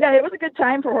 It was a good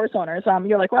time for horse owners.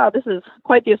 You're like, wow, this is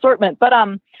quite the assortment. But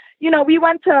we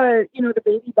went to the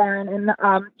baby barn, and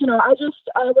I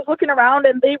was looking around,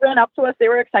 and they ran up to us. They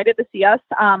were excited to see us.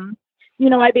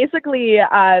 I basically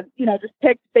just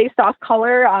picked based off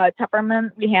color,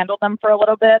 temperament. We handled them for a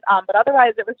little bit, but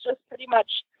otherwise it was just pretty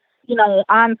much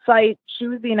on site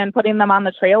choosing and putting them on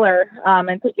the trailer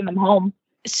and taking them home.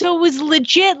 So it was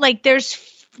legit. Like,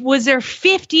 was there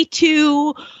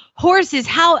 52 horses?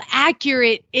 How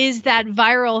accurate is that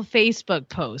viral Facebook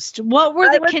post? What were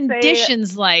the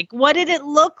conditions like? What did it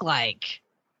look like?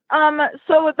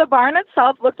 So the barn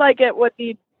itself looked like it would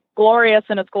be glorious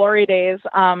in its glory days.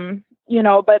 But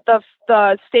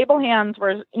the stable hands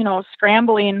were,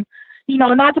 scrambling,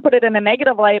 not to put it in a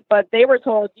negative light, but they were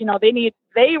told,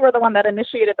 they were the one that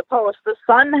initiated the post. The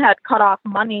son had cut off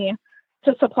money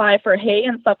to supply for hay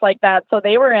and stuff like that. So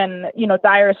they were in,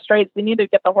 dire straits. They needed to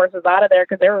get the horses out of there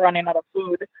because they were running out of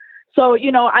food. So,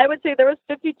 I would say there was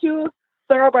 52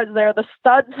 thoroughbreds there. The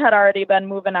studs had already been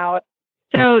moving out.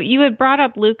 So you had brought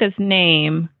up Luca's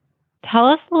name. Tell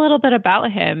us a little bit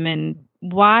about him and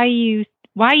why you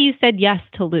said yes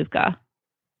to Luca.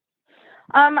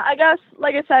 I guess,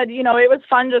 like I said, it was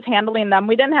fun just handling them.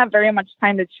 We didn't have very much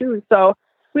time to choose. So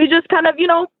we just kind of,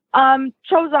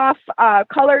 chose off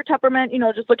color, temperament,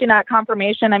 just looking at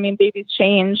conformation. I mean, babies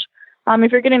change.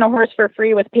 If you're getting a horse for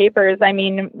free with papers, I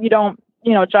mean, you don't,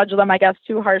 judge them, I guess,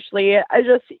 too harshly. I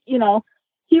just, he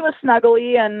was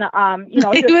snuggly and, he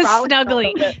was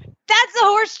snuggly. That's the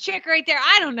horse chick right there.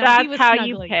 I don't know. That's he was how snuggly.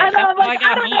 You pick. I know. I'm like,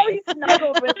 I don't know. He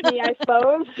snuggled with me, I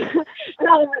suppose.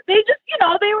 They just,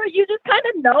 you just kind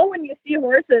of know when you see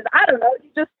horses. I don't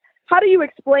know. How do you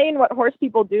explain what horse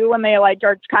people do when they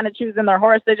are kind of choosing their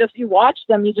horse? You watch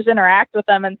them, you just interact with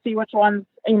them and see which ones,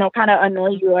 kind of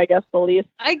annoy you, I guess, the least.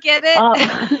 I get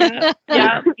it.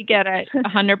 Yeah, you get it.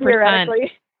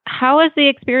 100%. How has the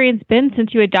experience been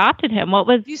since you adopted him? What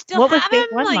was day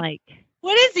one like?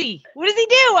 What is he? What does he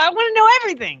do? I want to know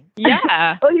everything.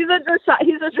 Yeah. Well, he's a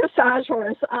dressage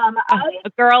horse. A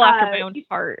girl after my own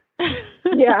heart.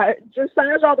 Yeah,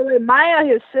 dressage all the way. Maya,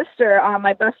 his sister,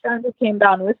 my best friend who came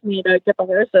down with me to get the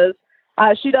horses,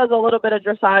 she does a little bit of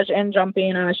dressage and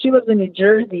jumping. She lives in New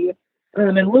Jersey,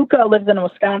 and Luca lives in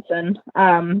Wisconsin,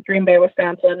 Green Bay,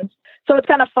 Wisconsin. So it's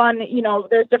kind of fun.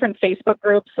 There's different Facebook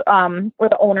groups where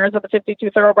the owners of the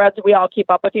 52 thoroughbreds, we all keep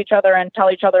up with each other and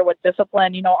tell each other what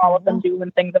discipline, all of them do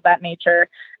and things of that nature.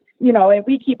 And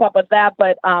we keep up with that.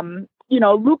 But,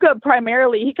 Luca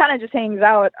primarily, he kind of just hangs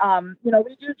out. We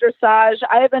do dressage.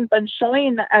 I haven't been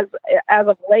showing as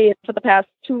of late for the past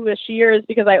 2-ish years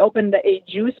because I opened a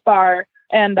juice bar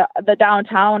and the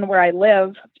downtown where I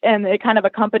live, and it kind of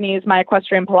accompanies my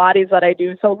equestrian Pilates that I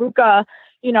do. So Luca,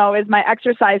 is my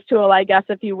exercise tool, I guess,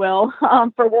 if you will,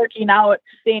 for working out,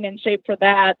 staying in shape for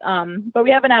that. But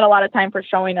we haven't had a lot of time for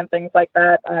showing and things like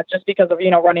that, just because of,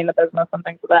 running the business and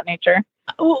things of that nature.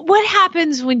 What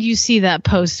happens when you see that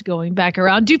post going back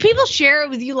around? Do people share it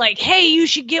with you like, hey, you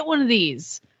should get one of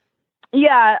these?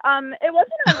 Yeah, it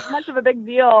wasn't as much of a big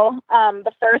deal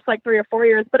the first 3 or 4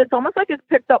 years, but it's almost like it's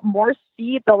picked up more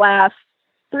speed the last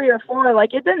 3 or 4.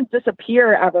 Like, it didn't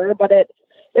disappear ever, but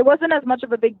it wasn't as much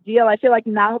of a big deal. I feel like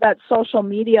now that social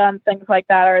media and things like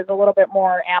that is a little bit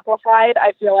more amplified,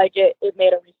 I feel like it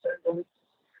made a resurgence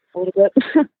a little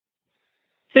bit.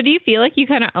 So do you feel like you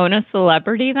kind of own a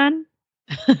celebrity then?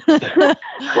 An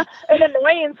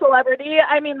annoying celebrity.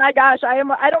 I mean, my gosh, I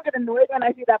don't get annoyed when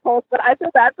I see that post, but I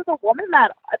feel bad for the woman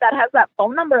that has that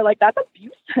phone number. Like, that's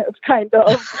abusive, kind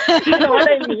of. You know what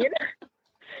I mean?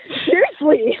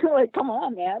 Seriously, come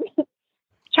on, man.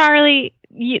 Charlie,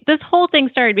 this whole thing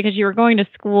started because you were going to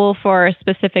school for a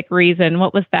specific reason.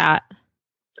 What was that?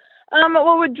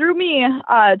 Well, what drew me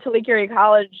to Lake Erie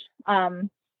College,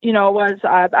 was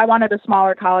I wanted a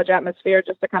smaller college atmosphere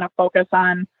just to kind of focus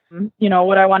on,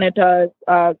 what I wanted to,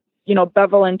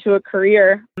 bevel into a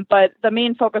career. But the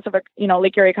main focus of,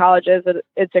 Lake Erie College is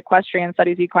it's equestrian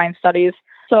studies, equine studies.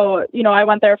 So, I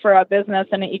went there for a business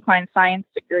and an equine science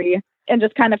degree, and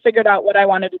just kind of figured out what I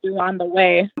wanted to do on the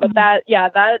way. But that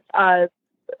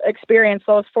experience,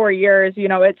 those 4 years,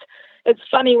 it's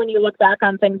funny when you look back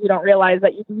on things, you don't realize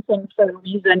that you do things for a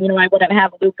reason. I wouldn't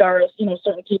have Luca or,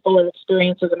 certain people or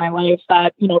experiences in my life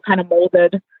that, kind of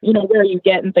molded, where you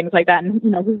get and things like that. And,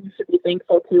 who you should be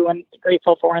thankful to and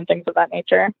grateful for and things of that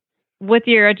nature. With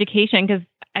your education, because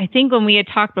I think when we had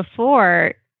talked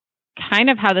before, kind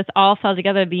of how this all fell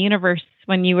together, the universe,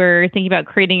 when you were thinking about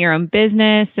creating your own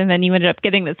business and then you ended up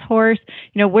getting this horse,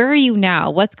 where are you now?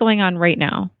 What's going on right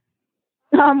now?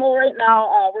 Well, right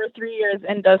now, we're 3 years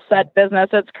into said business.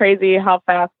 It's crazy how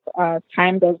fast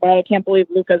time goes by. I can't believe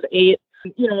Luca's 8.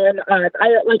 And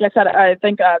like I said, I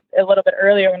think a little bit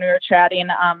earlier when we were chatting,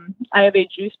 I have a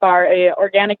juice bar, a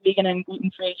organic, vegan, and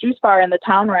gluten-free juice bar in the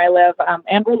town where I live,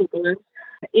 and where Luca lives.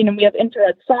 We have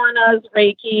infrared saunas,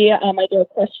 Reiki. I do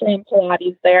equestrian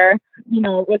Pilates there.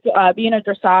 With being a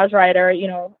dressage rider,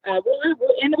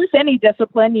 and with any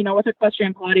discipline, with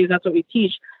equestrian Pilates, that's what we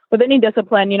teach. With any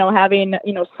discipline, having,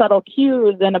 subtle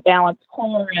cues and a balanced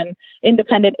core and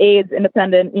independent aids,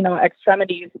 independent,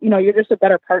 extremities, you're just a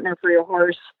better partner for your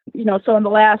horse. So in the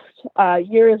last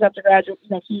years after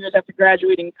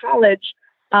graduating college,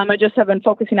 I just have been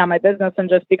focusing on my business and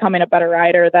just becoming a better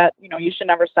rider that, you should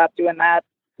never stop doing that.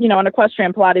 And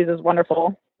equestrian Pilates is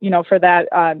wonderful, for that.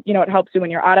 It helps you when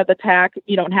you're out of the tack.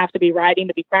 You don't have to be riding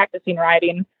to be practicing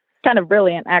riding. It's kind of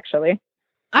brilliant, actually.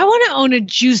 I want to own a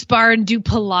juice bar and do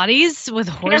Pilates with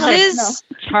horses.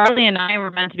 No. Charlie and I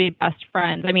were meant to be best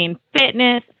friends. I mean,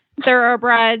 fitness,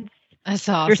 thoroughbreds. That's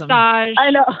awesome. Dressage. I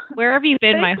know. Where have you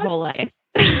been my whole life?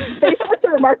 It's a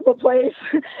remarkable place.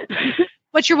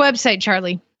 What's your website,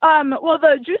 Charlie? Well,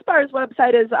 the Juice Bar's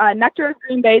website is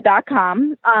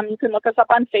nectarofgreenbay.com. You can look us up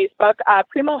on Facebook.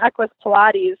 Primo Equus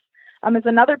Pilates is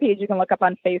another page you can look up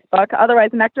on Facebook.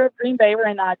 Otherwise, Nectar of Green Bay. We're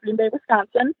in Green Bay,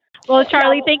 Wisconsin. Well,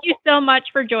 Charlie, thank you so much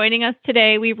for joining us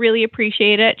today. We really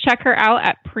appreciate it. Check her out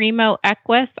at Primo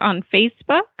Equus on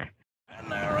Facebook.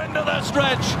 And they're into the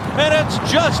stretch, and it's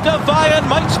Justify and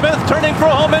Mike Smith turning for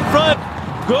home in front.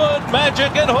 Good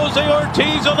Magic and Jose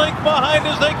Ortiz a length behind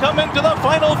as they come into the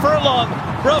final furlong.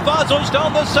 Bravazzo's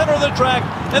down the center of the track,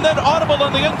 and then Audible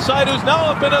on the inside, who's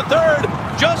now up in a third.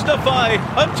 Justify,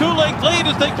 a 2-length lead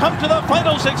as they come to the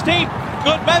final 16.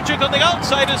 Good Magic on the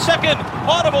outside is second.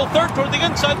 Audible third toward the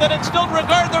inside, then in Still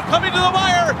Regard, they're coming to the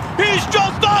wire. He's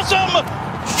just awesome!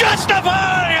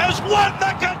 Justify has won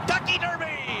the Kentucky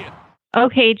Derby!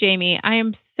 Okay, Jamie, I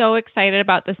am so excited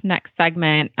about this next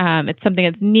segment. It's something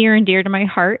that's near and dear to my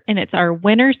heart, and it's our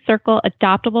Winner's Circle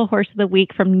Adoptable Horse of the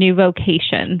Week from New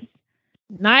Vocations.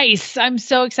 Nice. I'm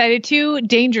so excited too.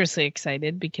 Dangerously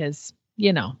excited because,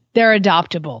 they're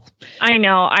adoptable. I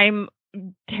know. I'm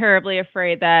terribly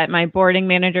afraid that my boarding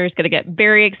manager is going to get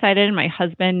very excited and my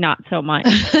husband not so much.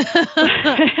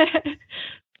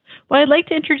 Well, I'd like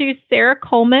to introduce Sarah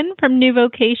Coleman from New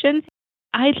Vocations.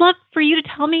 I'd love for you to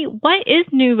tell me, what is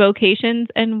New Vocations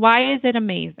and why is it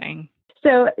amazing?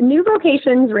 So New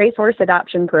Vocations Racehorse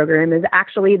Adoption Program is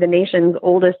actually the nation's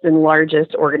oldest and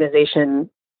largest organization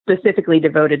specifically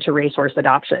devoted to racehorse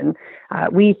adoption.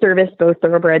 We service both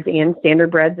thoroughbreds and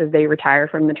standardbreds as they retire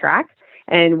from the track.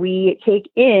 And we take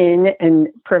in and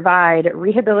provide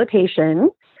rehabilitation,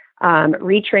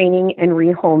 retraining, and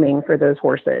rehoming for those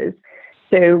horses.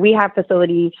 So we have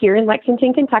facilities here in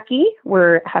Lexington, Kentucky. We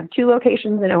have 2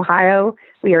 locations in Ohio.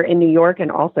 We are in New York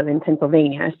and also in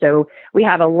Pennsylvania. So we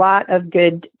have a lot of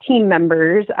good team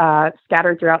members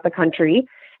scattered throughout the country.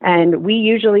 And we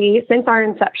usually, since our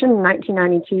inception in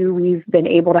 1992, we've been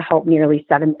able to help nearly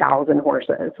 7,000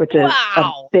 horses, which is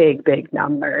a big, big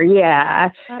number.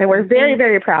 Yeah. And we're very,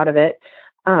 very proud of it.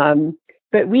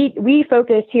 But we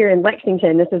focus here in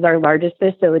Lexington. This is our largest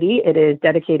facility. It is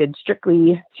dedicated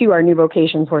strictly to our New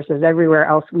Vocations horses. Everywhere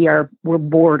else, we're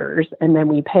boarders, and then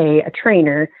we pay a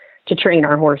trainer to train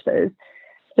our horses.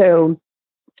 So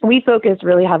we focus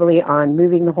really heavily on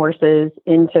moving the horses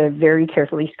into very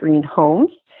carefully screened homes,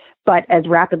 but as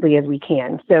rapidly as we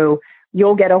can. So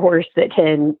you'll get a horse that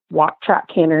can walk, trot,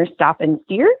 canter, stop, and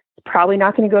steer. It's probably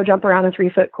not going to go jump around a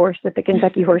 3-foot course at the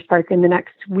Kentucky Horse Park in the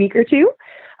next week or two.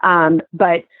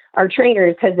 But our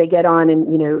trainers, because they get on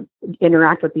and,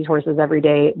 interact with these horses every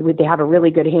day, they have a really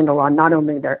good handle on not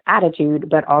only their attitude,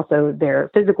 but also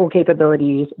their physical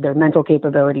capabilities, their mental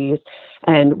capabilities.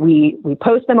 And we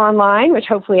post them online, which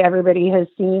hopefully everybody has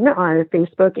seen on our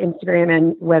Facebook, Instagram,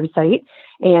 and website.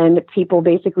 And people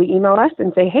basically email us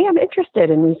and say, hey, I'm interested.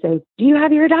 And we say, do you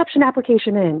have your adoption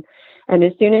application in? And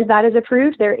as soon as that is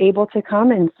approved, they're able to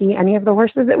come and see any of the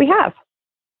horses that we have.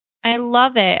 I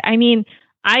love it. I mean,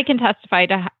 I can testify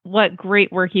to what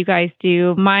great work you guys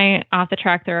do. My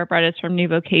off-the-track thoroughbred is from New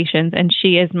Vocations, and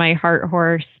she is my heart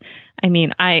horse. I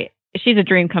mean, she's a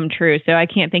dream come true, so I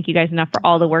can't thank you guys enough for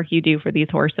all the work you do for these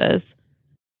horses.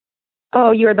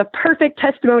 Oh, you're the perfect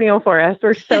testimonial for us.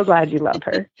 We're so glad you love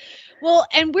her. Well,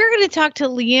 and we're going to talk to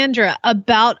Leandra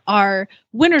about our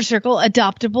Winner's Circle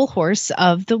Adoptable Horse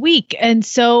of the Week. And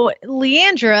so,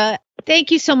 Leandra,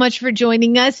 thank you so much for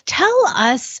joining us. Tell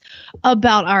us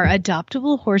about our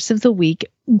Adoptable Horse of the Week,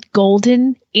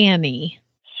 Golden Annie.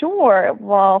 Sure.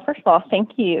 Well, first of all,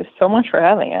 thank you so much for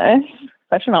having us.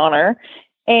 Such an honor.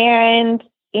 And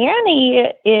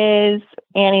Annie's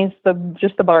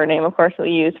just the barn name, of course, that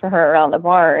we use for her around the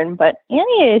barn. But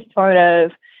Annie is sort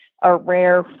of a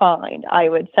rare find, I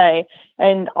would say.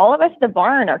 And all of us at the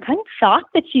barn are kind of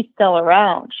shocked that she's still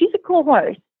around. She's a cool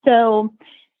horse. So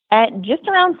at just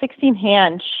around 16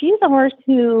 hands, she's a horse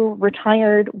who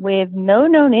retired with no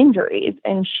known injuries,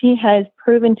 and she has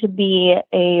proven to be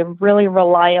a really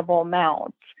reliable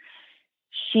mount.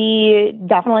 She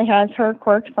definitely has her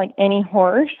quirks like any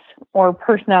horse, or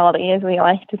personality as we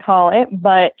like to call it,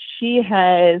 but she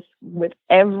has, with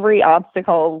every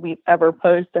obstacle we've ever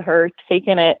posed to her,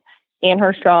 taken it in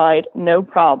her stride, no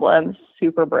problem,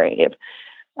 super brave.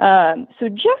 So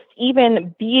just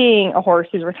even being a horse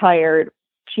who's retired,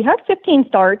 she had 15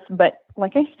 starts, but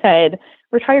like I said,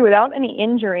 retired without any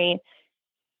injury.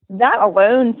 That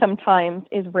alone sometimes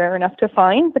is rare enough to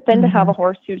find, but then to have a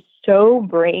horse who's so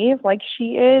brave like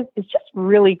she is just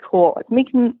really cool.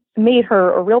 It's made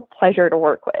her a real pleasure to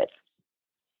work with.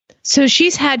 So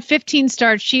she's had 15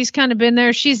 starts. She's kind of been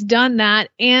there. She's done that,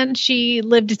 and she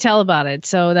lived to tell about it.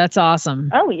 So that's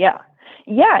awesome. Oh, yeah.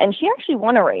 Yeah, and she actually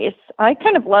won a race. I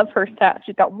kind of love her stats.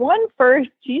 She's got 1 first,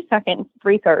 2 seconds,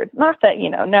 3 thirds. Not that,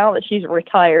 now that she's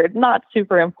retired, not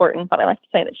super important, but I like to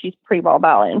say that she's pretty well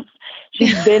balanced.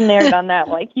 She's been there, done that,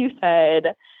 like you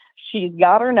said. She's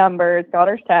got her numbers, got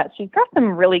her stats. She's got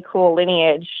some really cool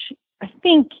lineage. I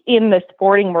think in the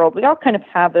sporting world, we all kind of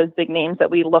have those big names that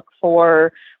we look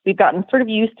for. We've gotten sort of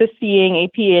used to seeing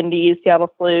AP Indies,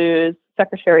 Seattle Flues,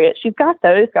 Secretariat. She's got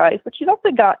those guys, but she's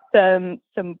also got some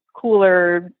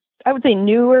cooler, I would say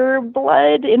newer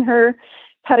blood in her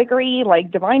pedigree, like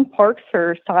Divine Parks,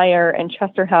 her sire, and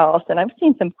Chester House. And I've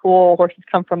seen some cool horses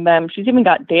come from them. She's even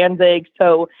got Danzig.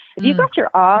 So if you've got your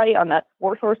eye on that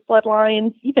sport horse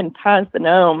bloodlines, even Paz the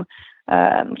Gnome,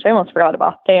 which I almost forgot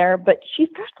about there, but she's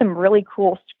got some really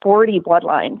cool sporty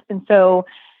bloodlines. And so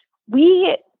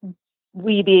we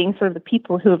being sort of the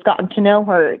people who have gotten to know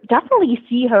her, definitely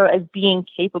see her as being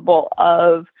capable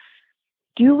of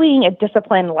doing a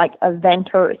discipline like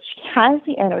eventer. She has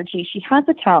the energy, she has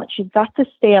the talent, she's got the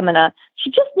stamina. She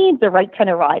just needs the right kind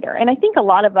of rider. And I think a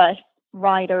lot of us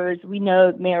riders, we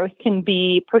know mares can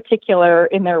be particular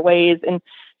in their ways, and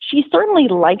she certainly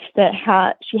likes to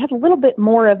she has a little bit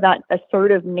more of that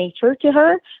assertive nature to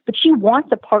her, but she wants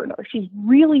a partner. She's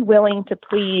really willing to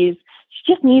please.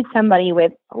 She just needs somebody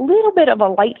with a little bit of a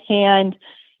light hand.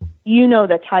 You know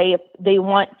the type. They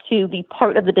want to be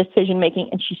part of the decision making,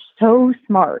 and she's so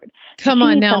smart. Come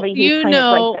on now,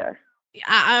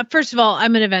 first of all,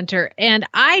 I'm an eventer, and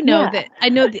I know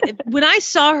that when I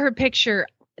saw her picture,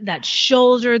 that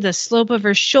shoulder, the slope of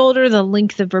her shoulder, the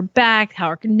length of her back, how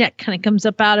her neck kind of comes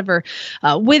up out of her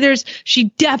withers. She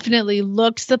definitely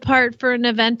looks the part for an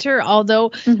eventer,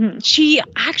 although she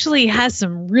actually has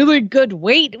some really good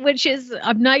weight, which is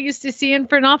I'm not used to seeing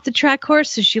for an off the track horse.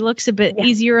 So she looks a bit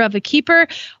easier of a keeper.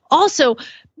 Also,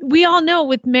 we all know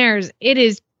with mares, it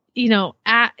is, you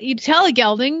tell a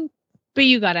gelding, but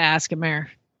you got to ask a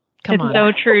mare. It's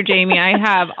so true, Jamie. I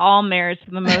have all mares for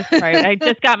the most part. I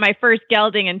just got my first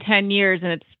gelding in 10 years,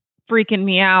 and it's freaking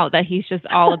me out that he's just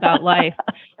all about life.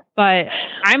 But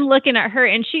I'm looking at her,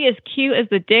 and she is cute as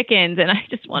the dickens, and I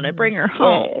just want to bring her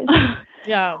home.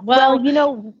 Yeah. Well,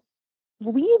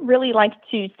 we really like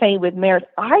to say with mares,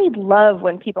 I love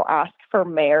when people ask for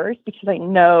mares because I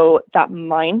know that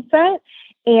mindset.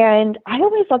 And I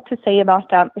always love to say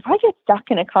about them, if I get stuck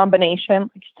in a combination,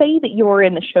 like say that you're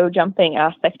in the show jumping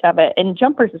aspect of it, and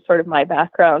jumpers is sort of my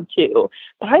background too,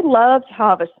 but I love to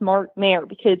have a smart mare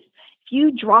because if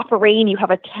you drop a rein, you have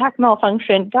a tack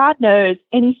malfunction, God knows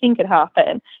anything could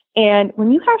happen. And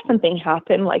when you have something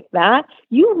happen like that,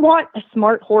 you want a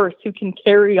smart horse who can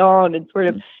carry on and sort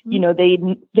of,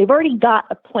 they've already got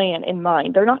a plan in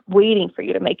mind. They're not waiting for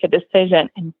you to make a decision.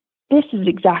 And this is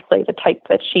exactly the type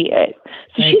that she is.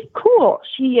 So she's cool.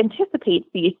 She anticipates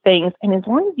these things. And as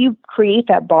long as you create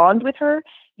that bond with her,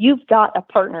 you've got a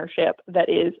partnership that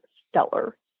is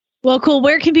stellar. Well, cool.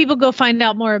 Where can people go find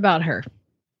out more about her?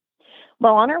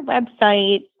 Well, on our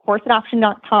website,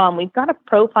 horseadoption.com, we've got a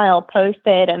profile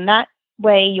posted, and that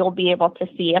way you'll be able to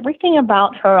see everything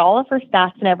about her, all of her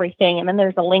stats and everything. And then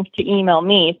there's a link to email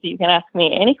me, so you can ask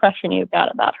me any question you've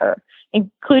got about her,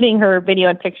 including her video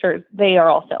and pictures. They are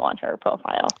also on her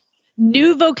profile.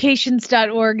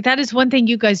 Newvocations.org. That is one thing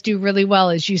you guys do really well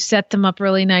is you set them up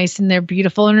really nice and they're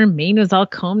beautiful and her mane was all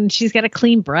combed and she's got a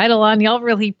clean bridle on. Y'all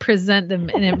really present them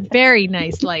in a very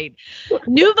nice light.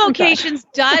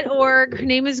 Newvocations.org. Her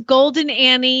name is Golden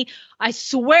Annie. I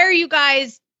swear you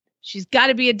guys, she's got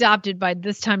to be adopted by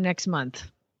this time next month.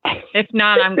 If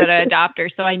not, I'm going to adopt her.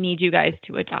 So I need you guys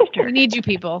to adopt her. We need you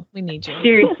people. We need you.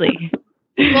 Seriously.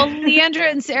 Well, Leandra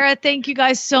and Sarah, thank you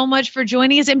guys so much for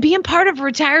joining us and being part of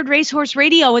Retired Racehorse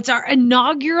Radio. It's our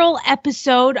inaugural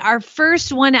episode, our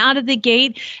first one out of the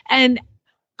gate. And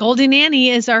Golden Annie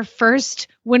is our first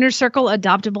Winner's Circle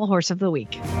Adoptable Horse of the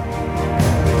Week.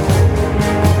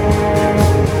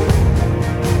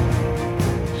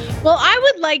 Well, I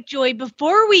would like, Joy,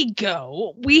 before we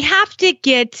go, we have to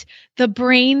get the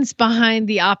brains behind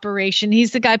the operation.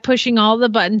 He's the guy pushing all the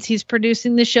buttons. He's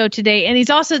producing the show today. And he's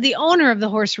also the owner of the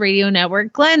Horse Radio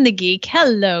Network, Glenn the Geek.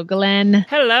 Hello, Glenn.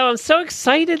 Hello. I'm so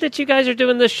excited that you guys are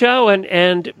doing this show.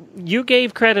 And you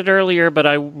gave credit earlier, but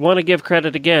I want to give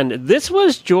credit again. This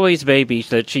was Joy's baby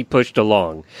that she pushed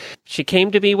along. She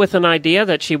came to me with an idea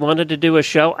that she wanted to do a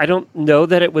show. I don't know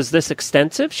that it was this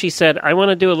extensive. She said, I want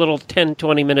to do a little 10,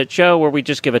 20-minute show where we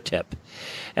just give a tip.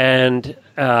 And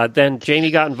then Jamie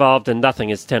got involved, and nothing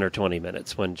is 10 or 20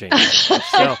 minutes when Jamie got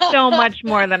involved. So much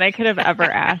more than I could have ever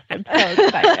asked. I'm so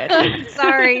excited.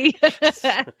 Sorry.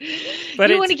 But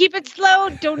you want to keep it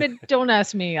slow? Don't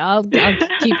ask me. I'll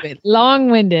keep it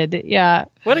long-winded. Yeah.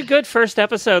 What a good first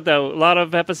episode, though. A lot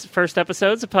of first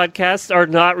episodes of podcasts are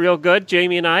not real good.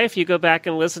 Jamie and I, if you go back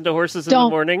and listen to Horses in the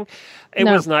Morning, it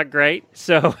was not great.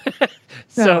 So,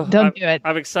 don't do it.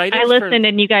 I'm excited. I listened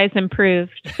and you guys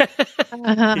improved.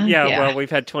 Well, we've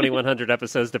had 2,100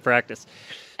 episodes to practice.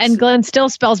 And Glenn still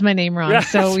spells my name wrong,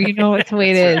 so you know it's the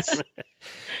way it is.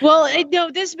 Well,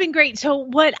 no, this has been great. So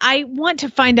what I want to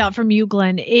find out from you,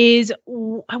 Glenn, is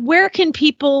where can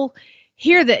people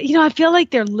hear that? I feel like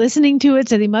they're listening to it,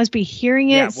 so they must be hearing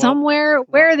it somewhere.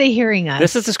 Where are they hearing us?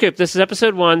 This is the scoop. This is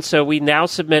episode 1, so we now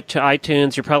submit to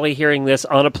iTunes. You're probably hearing this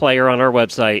on a player on our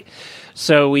website.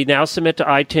 So we now submit to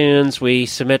iTunes. We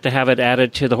submit to have it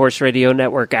added to the Horse Radio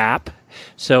Network app.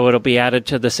 So it'll be added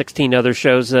to the 16 other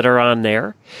shows that are on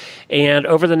there. And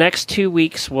over the next 2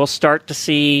 weeks, we'll start to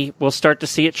see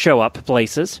it show up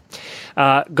places.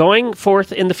 Going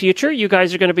forth in the future, you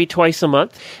guys are going to be twice a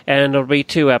month, and it'll be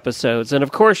 2 episodes. And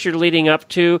of course, you're leading up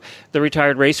to the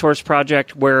Retired Racehorse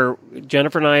Project, where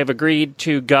Jennifer and I have agreed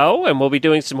to go, and we'll be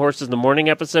doing some Horses in the Morning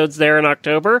episodes there in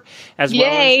October, as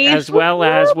well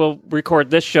as we'll record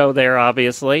this show there,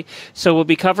 obviously. So we'll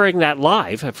be covering that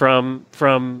live from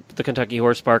the Kentucky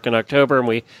Horse Park in October,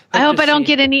 and I hope I don't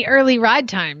get any early ride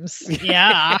times.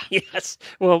 Yeah. Yes.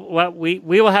 Well, we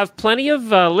will have plenty of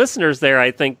listeners there, I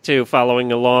think, too,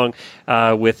 following along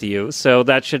with you. So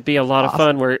that should be a lot of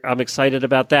fun. I'm excited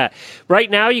about that. Right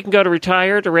now, you can go to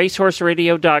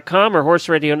retiredhorseradio.com or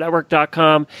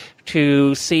horseradionetwork.com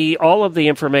to see all of the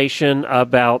information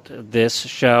about this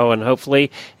show. And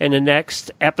hopefully in the next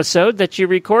episode that you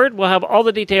record, we'll have all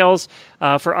the details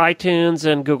for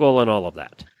iTunes and Google and all of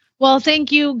that. Well,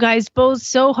 thank you guys both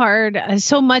so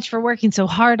much for working so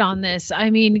hard on this. I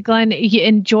mean, Glenn,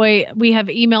 we have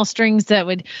email strings that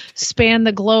would span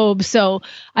the globe. So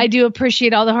I do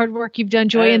appreciate all the hard work you've done,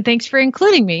 Joy, and thanks for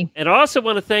including me. And I also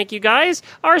want to thank you guys,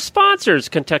 our sponsors,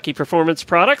 Kentucky Performance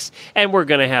Products. And we're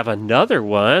going to have another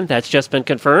one that's just been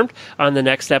confirmed on the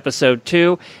next episode,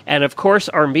 too. And of course,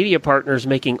 our media partners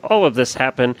making all of this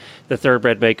happen, the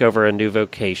Thoroughbred Makeover and New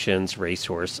Vocations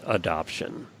Racehorse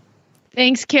Adoption.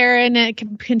 Thanks, Karen at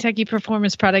Kentucky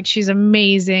Performance Products. She's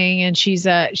amazing, and she's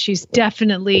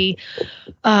definitely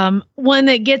one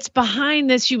that gets behind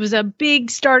this. She was a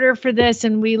big starter for this,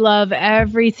 and we love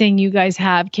everything you guys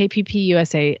have.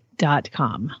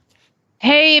 kppusa.com.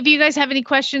 Hey, if you guys have any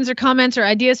questions or comments or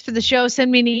ideas for the show,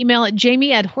 send me an email at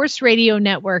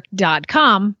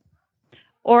jamie@horseradionetwork.com.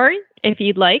 Or if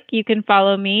you'd like, you can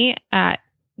follow me at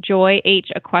Joy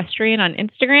H. Equestrian on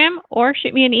Instagram, or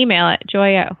shoot me an email at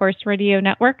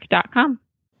joy@horseradionetwork.com.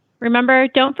 Remember,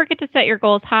 don't forget to set your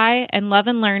goals high and love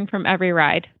and learn from every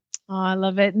ride. Oh, I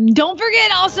love it. And don't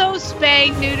forget also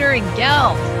spay, neuter, and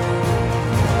geld.